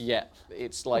underpants. Yet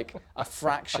it's like a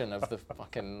fraction of the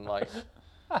fucking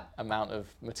amount of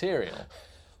material.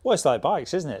 Well, it's like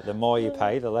bikes, isn't it? The more you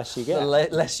pay, the less you get. The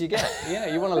less you get.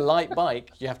 Yeah, you want a light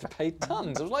bike, you have to pay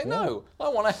tons. I was like, no, I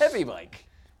want a heavy bike.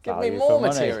 Give me more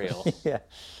material. Yeah.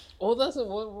 Well,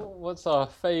 what's our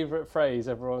favourite phrase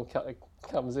everyone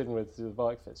comes in with to the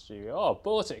Bike Fit studio? Oh, I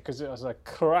bought it because it was a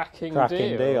cracking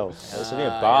deal. It's only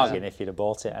a bargain if you'd have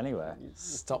bought it anywhere.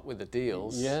 Stop with the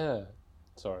deals. Yeah.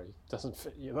 Sorry, doesn't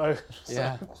fit you though.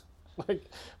 Yeah.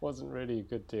 Wasn't really a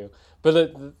good deal.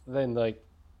 But then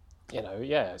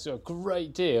it's a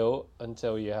great deal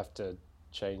until you have to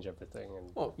change everything.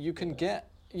 Well, you can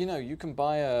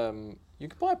buy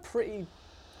a pretty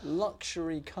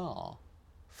luxury car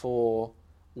for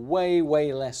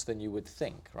way less than you would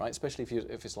think, right? Especially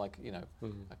if it's like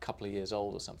a couple of years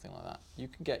old or something like that. You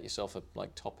can get yourself a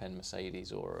top end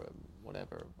Mercedes or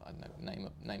whatever, I don't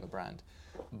know, name a brand,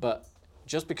 but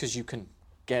just because you can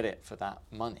get it for that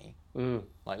money,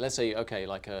 like let's say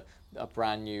like a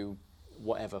brand new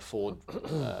whatever Ford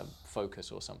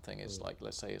Focus or something is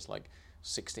let's say it's like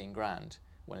 16 grand.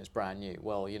 when it's brand new.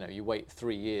 Well, you know, you wait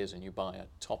 3 years and you buy a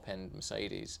top-end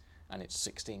Mercedes and it's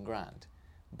 16 grand,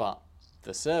 but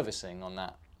the servicing on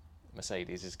that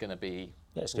Mercedes is going to be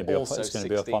it's going to be up, it's going to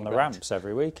be up on the ramps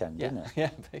every weekend, isn't it? Yeah,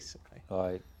 basically.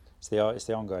 Like, it's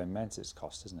the ongoing maintenance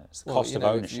cost, isn't it? It's the cost you of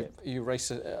know, ownership. If you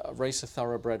race a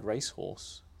thoroughbred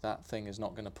racehorse, that thing is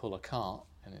not going to pull a cart,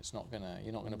 and it's not going to.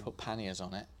 You're not going to put panniers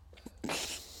on it.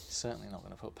 Certainly not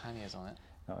going to put panniers on it.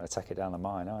 Not going to take it down the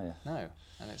mine, are you? No,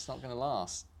 and it's not going to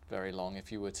last very long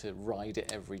if you were to ride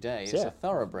it every day. It's a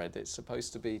thoroughbred. It's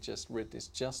supposed to be it's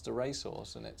just a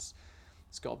racehorse, and it's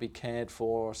got to be cared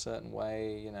for a certain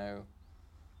way, you know.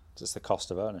 It's the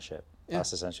cost of ownership. Yeah.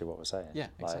 That's essentially what we're saying. Yeah,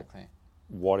 like, exactly.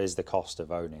 What is the cost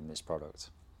of owning this product?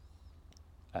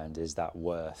 And is that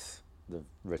worth the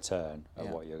return of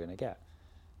what you're going to get?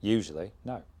 Usually,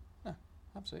 no. No,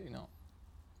 absolutely not.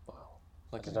 Well,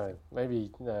 Like I don't know. Maybe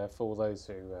for all those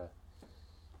who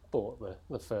bought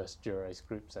the first Dura-Ace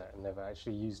group set and never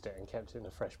actually used it and kept it in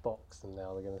a fresh box, and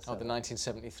now they're going to sell the it.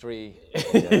 1973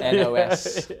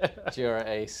 NOS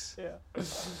Dura-Ace. Yeah.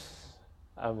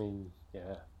 I mean,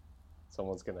 yeah.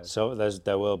 Someone's going to... So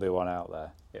there will be one out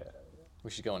there. Yeah.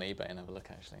 We should go on eBay and have a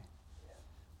look, actually.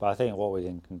 But I think what we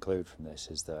can conclude from this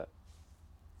is that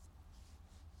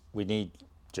we need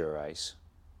Dura-Ace.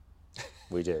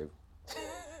 We do.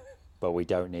 But we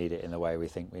don't need it in the way we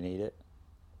think we need it.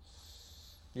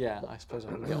 Yeah, I suppose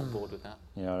I can get on board with that.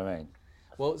 You know what I mean?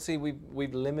 Well, see,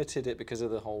 we've limited it because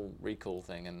of the whole recall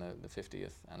thing and the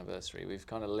 50th anniversary. We've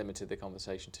kind of limited the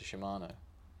conversation to Shimano.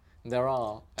 There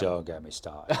are... Don't get me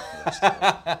started.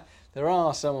 there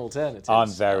are some alternatives. I'm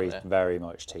very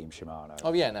much Team Shimano.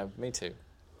 Oh, yeah, no, me too.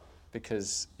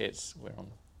 Because we've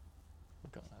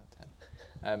got another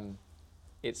 10.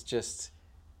 It's just,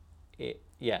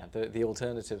 the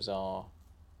alternatives are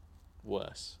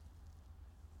worse.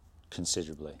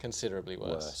 Considerably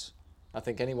worse. I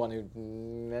think anyone who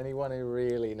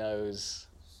really knows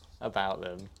about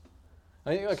them.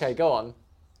 I mean, okay, go on,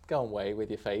 Way, with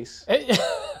your face.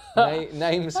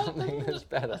 Name something that's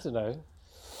better. I don't know.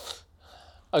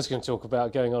 I was going to talk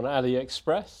about going on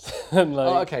AliExpress and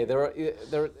okay.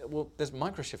 There's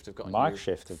Microshift have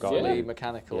got a fully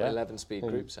mechanical 11-speed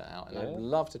group set out, and I'd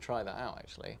love to try that out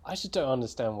actually. I just don't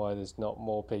understand why there's not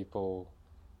more people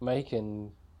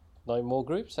making more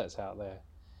group sets out there.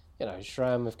 You know,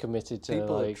 SRAM have committed to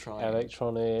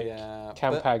electronic. Yeah,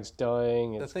 Campag's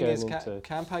dying. The thing is,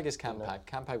 Campag is Campag.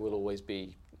 Campag will always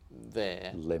be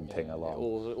there, limping along. It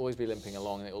will always be limping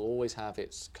along, and it will always have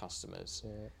its customers.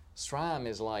 Yeah. SRAM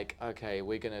is like, okay,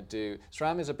 we're going to do...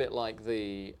 SRAM is a bit like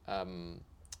the...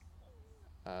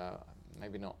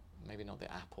 maybe not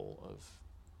the Apple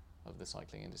of the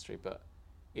cycling industry, but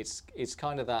it's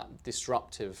kind of that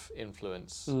disruptive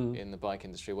influence in the bike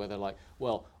industry where they're like,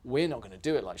 well, we're not going to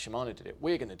do it like Shimano did it.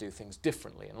 We're going to do things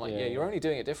differently. And like, you're only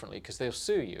doing it differently because they'll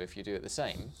sue you if you do it the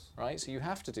same, right? So you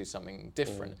have to do something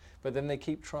different. But then they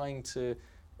keep trying to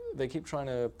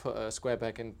put a square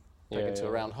peg into a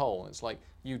round hole. And it's like,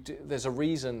 there's a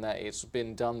reason that it's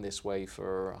been done this way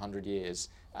for 100 years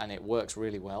and it works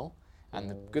really well.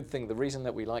 And the reason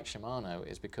that we like Shimano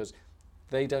is because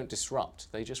they don't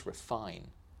disrupt, they just refine.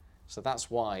 So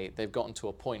that's why they've gotten to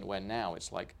a point where now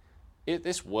it's like,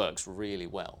 this works really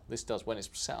well. This does, when it's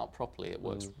set up properly, it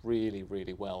works really,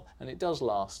 really well. And it does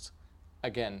last,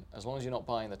 again, as long as you're not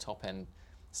buying the top end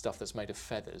stuff that's made of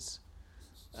feathers,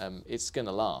 it's going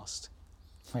to last.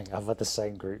 I've had the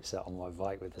same group set on my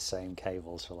bike with the same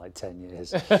cables for like 10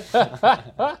 years. It's like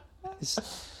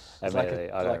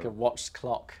a watched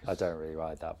clock. I don't really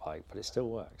ride that bike, but it still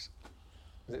works.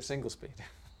 Is it single speed?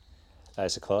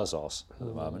 It's a clothes horse at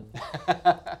the moment.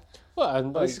 Well,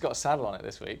 and this has got a saddle on it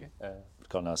this week. It's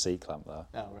got no seat clamp though.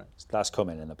 Oh, right. That's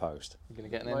coming in the post. You're going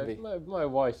to get an envy. My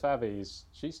wife Abby,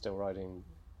 she's still riding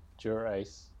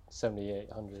Dura-Ace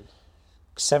 7800.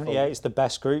 78 is the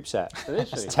best group set.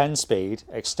 Literally. It's 10 speed,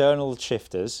 external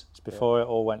shifters. It's before it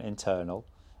all went internal.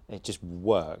 It just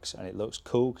works and it looks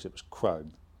cool because it was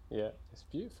chrome. Yeah, it's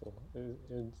beautiful.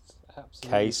 It's absolutely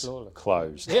Case flawless.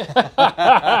 closed.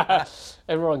 Yeah.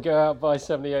 Everyone go out, buy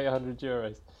 7800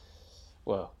 Dura-Ace.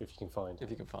 Well, if you can find it. If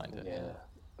you can find it, yeah.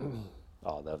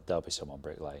 Oh, there'll be some on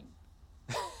Brick Lane.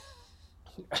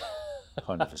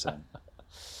 100%.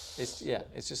 It's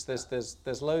just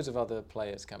there's loads of other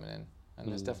players coming in, and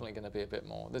there's definitely going to be a bit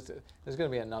more. There's going to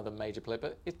be another major player,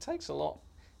 but it takes a lot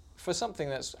for something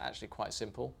that's actually quite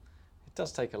simple. It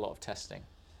does take a lot of testing.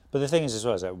 But the thing is as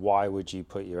well is that why would you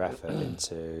put your effort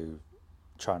into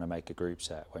trying to make a group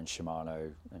set when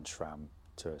Shimano and SRAM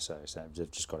to a certain extent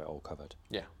they've just got it all covered?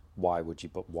 Yeah. Why would you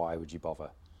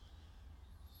bother?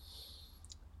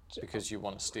 Because you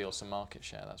want to steal some market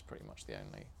share. That's pretty much the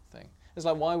only thing. It's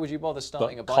like, why would you bother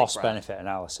starting a But bike cost brand? benefit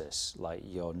analysis, like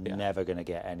you're never going to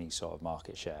get any sort of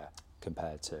market share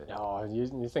compared to. Oh,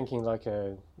 you're thinking like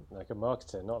a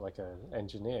marketer, not like an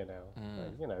engineer now.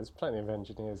 Like, there's plenty of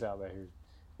engineers out there who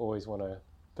always want to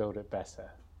build it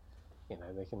better.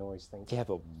 They can always think. Yeah,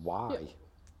 but why?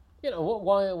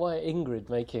 Why Ingrid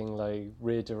making like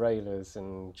rear derailleurs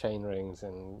and chain rings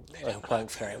and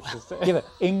crankshafts? Yeah, but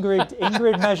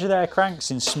Ingrid measure their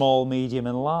cranks in small, medium,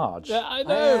 and large. Yeah, I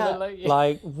know. But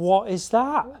Like, what is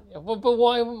that? but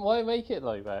why make it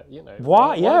like that?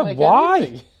 Why? Yeah, make why?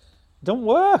 anything? Don't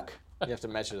work. You have to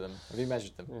measure them. Have you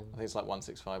measured them? I think it's like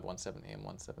 165, 170, and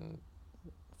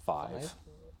 175.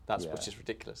 That's which is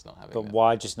ridiculous not having. But them.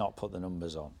 why just not put the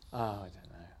numbers on? Oh, I don't know.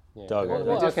 Yeah. Doug,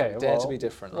 Dare to be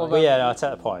different, right? Well, yeah, no, I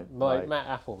take the point. Like Matt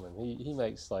Appleman, he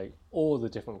makes like all the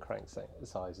different crank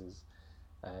sizes,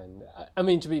 and I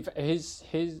mean to be fair,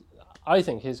 I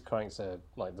think his cranks are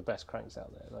like the best cranks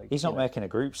out there. Like He's not making a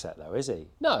group set though, is he?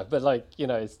 No, but like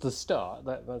it's the start.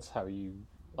 That's how you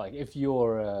like. If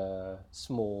you're a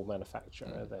small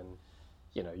manufacturer, then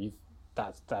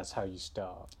that's how you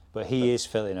start. But he is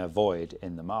filling a void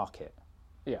in the market.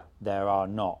 Yeah. There are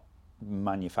not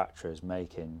manufacturers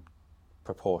making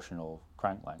proportional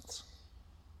crank lengths.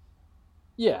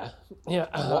 Yeah.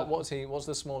 What's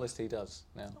the smallest he does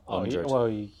now? 100. Well,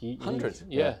 he 100?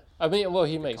 Yeah. I mean, well,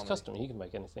 he makes comedy. custom. He can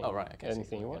make anything. Oh, right, okay, so he Anything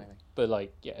can you make want. anything. But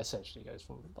like, essentially goes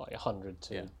from like 100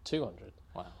 to 200.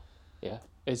 Wow. Yeah,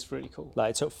 it's really cool. Like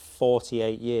it took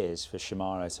 48 years for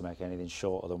Shimano to make anything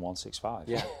shorter than 165.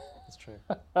 Yeah, that's true.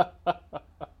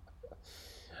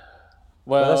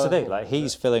 But that's the thing. Like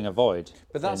he's filling a void.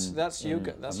 But that's you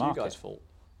market. guys' fault,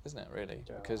 isn't it? Really,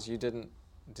 because you didn't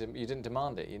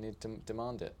demand it. You need to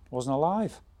demand it. Wasn't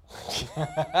alive.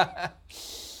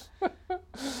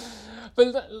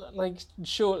 But like,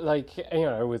 sure, like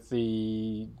with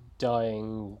the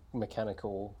dying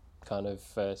mechanical kind of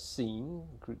scene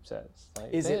group sets.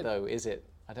 Like, Is it though? Is it?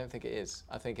 I don't think it is.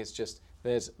 I think it's just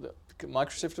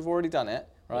Microsoft have already done it,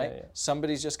 right? Yeah.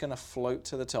 Somebody's just going to float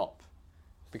to the top.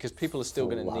 Because people are still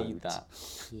going to need that.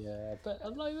 Yeah, but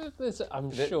like, I'm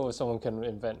sure someone can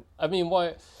invent. I mean,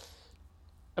 why?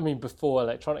 I mean, before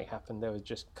electronic happened, there was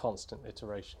just constant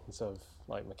iterations of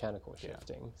like mechanical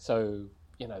shifting. So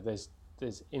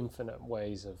there's infinite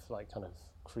ways of like kind of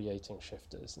creating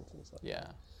shifters and things like that. Yeah.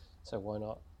 So why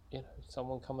not?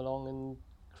 Someone come along and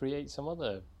create some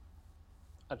other,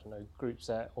 I don't know, group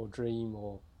set or dream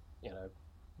or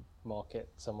market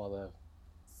some other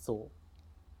thought.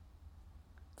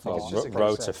 Well,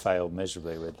 Rota failed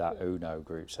miserably with that Uno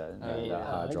group set. That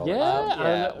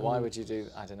hydraulic. Why would you do?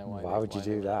 I don't know why. Why would you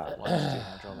do that? Why would you do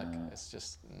hydraulic? It's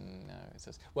just no. It's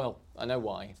just I know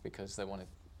why, because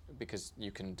because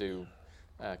you can do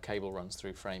cable runs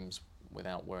through frames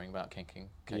without worrying about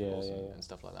kinking cables and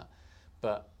stuff like that.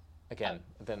 But again,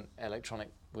 then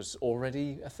electronic was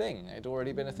already a thing. It'd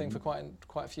already been a thing for quite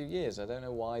a few years. I don't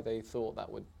know why they thought that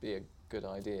would be a good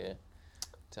idea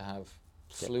to have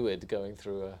fluid going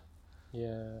through a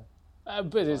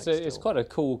but it's quite a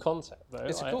cool concept though.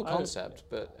 It's a cool concept,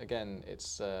 but again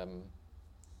it's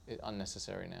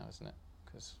unnecessary now, isn't it?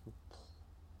 Because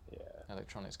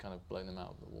electronics kind of blown them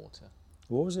out of the water.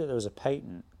 What was it? There was a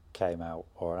patent came out,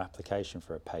 or an application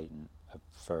for a patent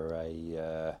for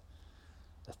a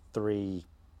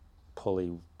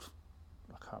 3-pulley,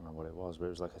 I can't remember what it was, but it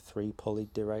was like a 3-pulley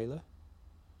derailleur.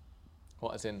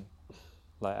 What, as in?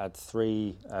 Like had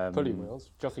 3 pulley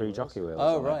wheels, jockey wheels.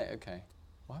 Oh, on right, it. okay.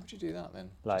 Why would you do that then?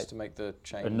 Like just to make the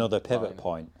chain another pivot line.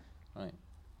 point. Right.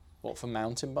 What, for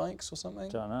mountain bikes or something?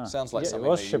 Don't know. Sounds like It something.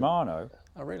 was Shimano.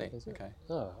 Oh, really? Okay.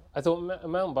 Oh, I thought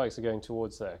mountain bikes are going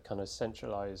towards that kind of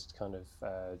centralised kind of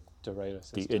derailleur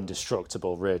system. The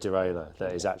indestructible rear derailleur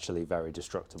that is actually very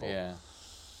destructible. Yeah.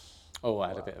 Oh, I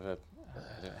had a bit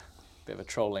of a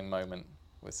trolling moment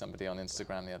with somebody on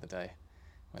Instagram the other day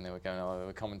when they were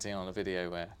commenting on a video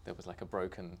where there was like a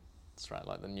broken SRAM,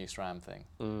 like the new SRAM thing,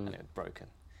 and it was broken.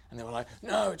 And they were like,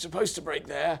 no, it's supposed to break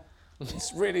there.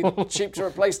 It's really cheap to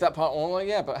replace that part. Well,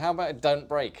 yeah, but how about it don't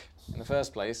break in the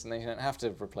first place, and then you don't have to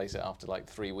replace it after like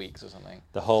 3 weeks or something.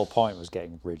 The whole point was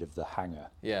getting rid of the hanger.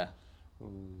 Yeah.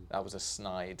 That was a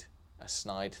snide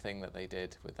thing that they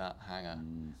did with that hanger.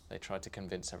 They tried to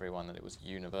convince everyone that it was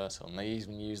universal, and they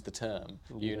even used the term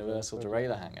universal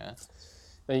derailleur hanger.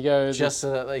 There you go. Just so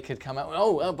that they could come out,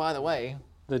 oh, by the way,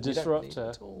 the disruptor. You don't need it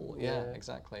at all. Yeah,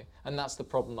 exactly. And that's the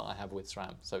problem that I have with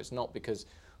SRAM. So it's not because,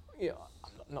 I'm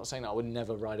not saying that I would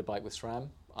never ride a bike with SRAM.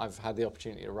 I've had the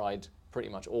opportunity to ride pretty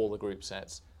much all the group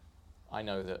sets. I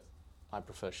know that I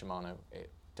prefer Shimano.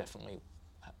 It definitely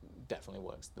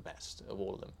works the best of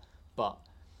all of them. But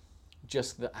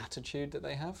just the attitude that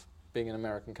they have being an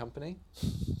American company,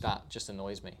 that just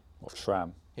annoys me. Or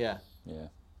Tram. Yeah. Yeah.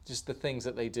 Just the things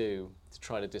that they do to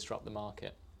try to disrupt the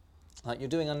market. Like, you're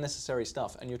doing unnecessary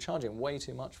stuff and you're charging way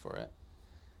too much for it.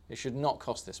 It should not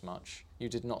cost this much. You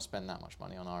did not spend that much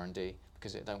money on R&D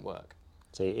because it don't work.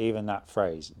 See, even that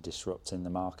phrase, disrupting the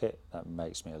market, that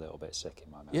makes me a little bit sick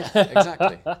in my mouth. Yeah,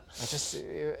 exactly.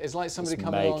 It's like somebody It's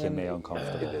coming along making and me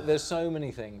uncomfortable. there's so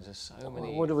many things. There's so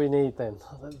many. What do we need then?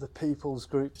 The people's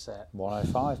group set.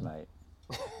 105, mate.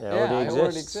 It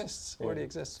Already exists. Already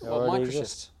exists. Well, Already Microshift.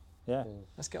 exists. Yeah.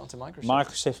 Let's get on to Microshift.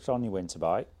 Microshift on your winter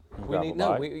bike. You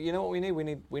know what we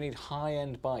need? We need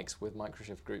high-end bikes with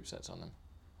Microshift group sets on them.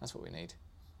 That's what we need.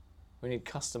 We need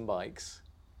custom bikes.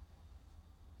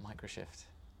 Microshift.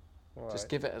 Right. Just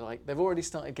give it they've already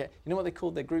started you know what they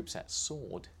called their group set?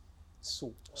 Sword.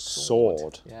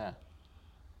 Sword. Yeah.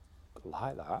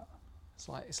 Like that.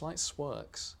 It's like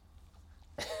Swerks,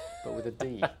 but with a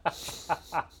D.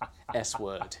 S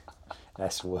word.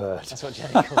 S word. That's what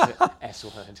Jenny calls it. S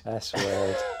word. S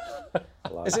word.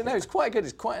 Is it? No, it's quite good.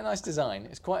 It's quite a nice design.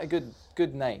 It's quite a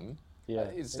good name. Yeah.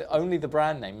 It's only the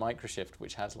brand name Microshift,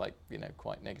 which has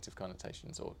quite negative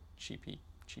connotations or cheap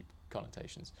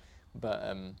connotations. But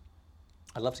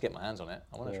I'd love to get my hands on it.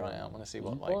 I want to try it out. I want to see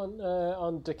what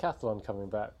on Decathlon coming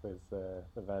back with the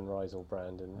Van Rysel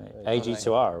brand and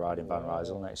AG2R are riding Van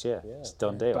Rysel next year. Yeah. It's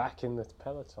done deal. Back in the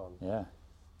peloton. Yeah.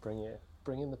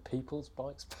 Bring in the people's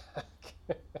bikes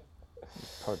back.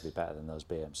 Probably be better than those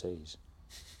BMCs.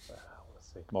 We'll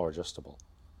see. More adjustable.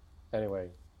 Anyway,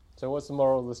 so what's the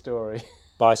moral of the story?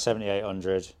 Buy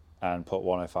 7800 and put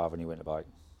 105 on your winter bike.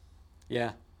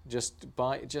 Yeah, just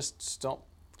stop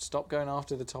going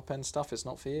after the top end stuff. It's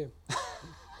not for you.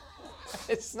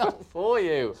 It's not for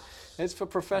you. It's for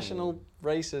professional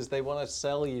racers. They want to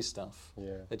sell you stuff.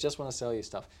 Yeah. They just want to sell you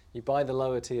stuff. You buy the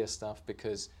lower tier stuff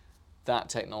because that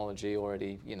technology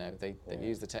already, they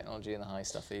use the technology in the high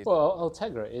stuff. Well,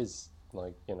 Ultegra is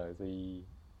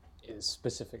is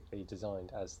specifically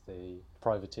designed as the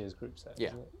privateers group set. Yeah,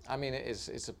 isn't it? I mean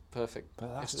it's a perfect.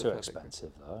 But that's too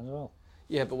expensive though as well.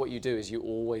 Yeah, but what you do is you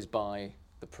always buy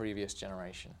the previous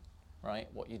generation, right?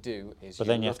 What you do is. But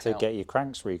then you have to get your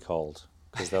cranks recalled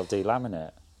because they'll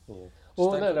delaminate. Yeah.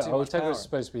 Well, no. Ultegra is power.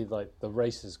 supposed to be like the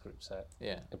racers group set.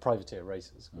 Yeah. The privateer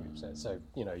racers group set. So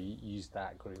you use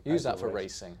that group. Use that for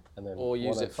racing, and then or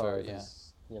use it for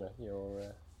is,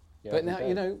 your But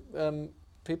now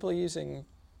people are using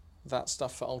that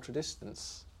stuff for ultra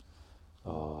distance.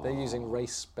 Oh. They're using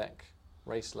race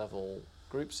level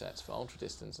group sets for ultra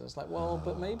distance, and it's like, well,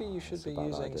 but maybe you should be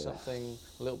using something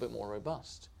a little bit more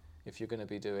robust if you're going to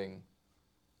be doing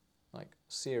like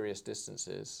serious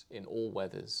distances in all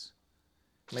weathers.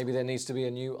 Maybe there needs to be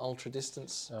a new ultra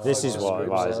distance. This is what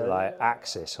is like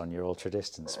Axis on your ultra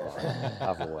distance bike.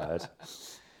 Have a word.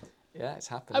 Yeah, it's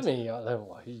happened. I mean,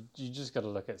 you just got to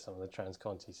look at some of the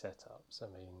Transconti setups. I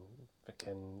mean,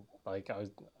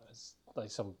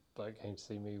 some bloke came to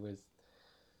see me with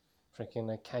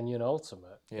freaking a Canyon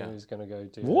Ultimate. Yeah. He was going to go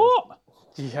do What?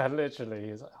 Yeah, literally.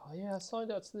 He's like, oh yeah, I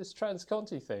signed up to this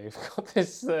Transconti thing. I've got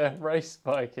this race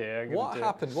bike here. What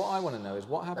happened? What I want to know is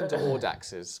what happened to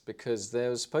Audaxes, because there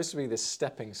was supposed to be this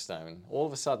stepping stone. All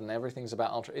of a sudden, everything's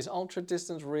about ultra. Is ultra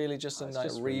distance really just a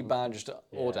rebadged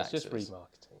Audaxes? It's just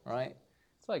remarketing, right?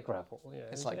 It's like gravel. Yeah,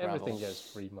 It's like everything gravel.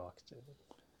 gets remarketed.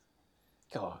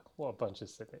 God, what a bunch of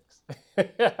cynics!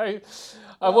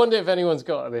 I wonder if anyone's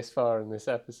got this far in this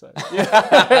episode.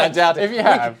 I doubt it. If you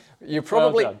have, you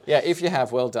probably well done. yeah. If you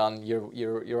have, well done.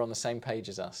 You're on the same page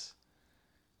as us.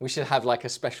 We should have like a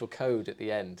special code at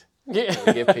the end that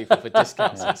we give people for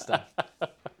discounts and stuff.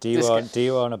 Do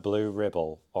you own a blue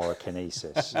Ribble or a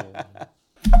Kinesis?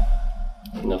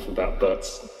 Enough about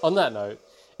butts. On that note,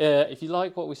 if you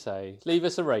like what we say, leave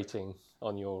us a rating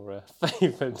on your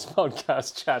favourite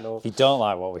podcast channel. If you don't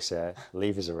like what we say,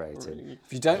 leave us a rating.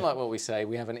 If you don't like what we say,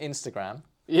 we have an Instagram.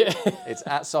 Yeah. It's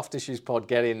at Soft Issues Pod.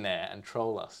 Get in there and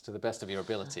troll us to the best of your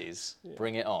abilities. Yeah.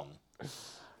 Bring it on.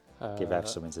 Give Ev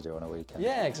something to do on a weekend.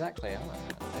 Yeah, exactly. I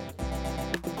like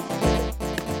that.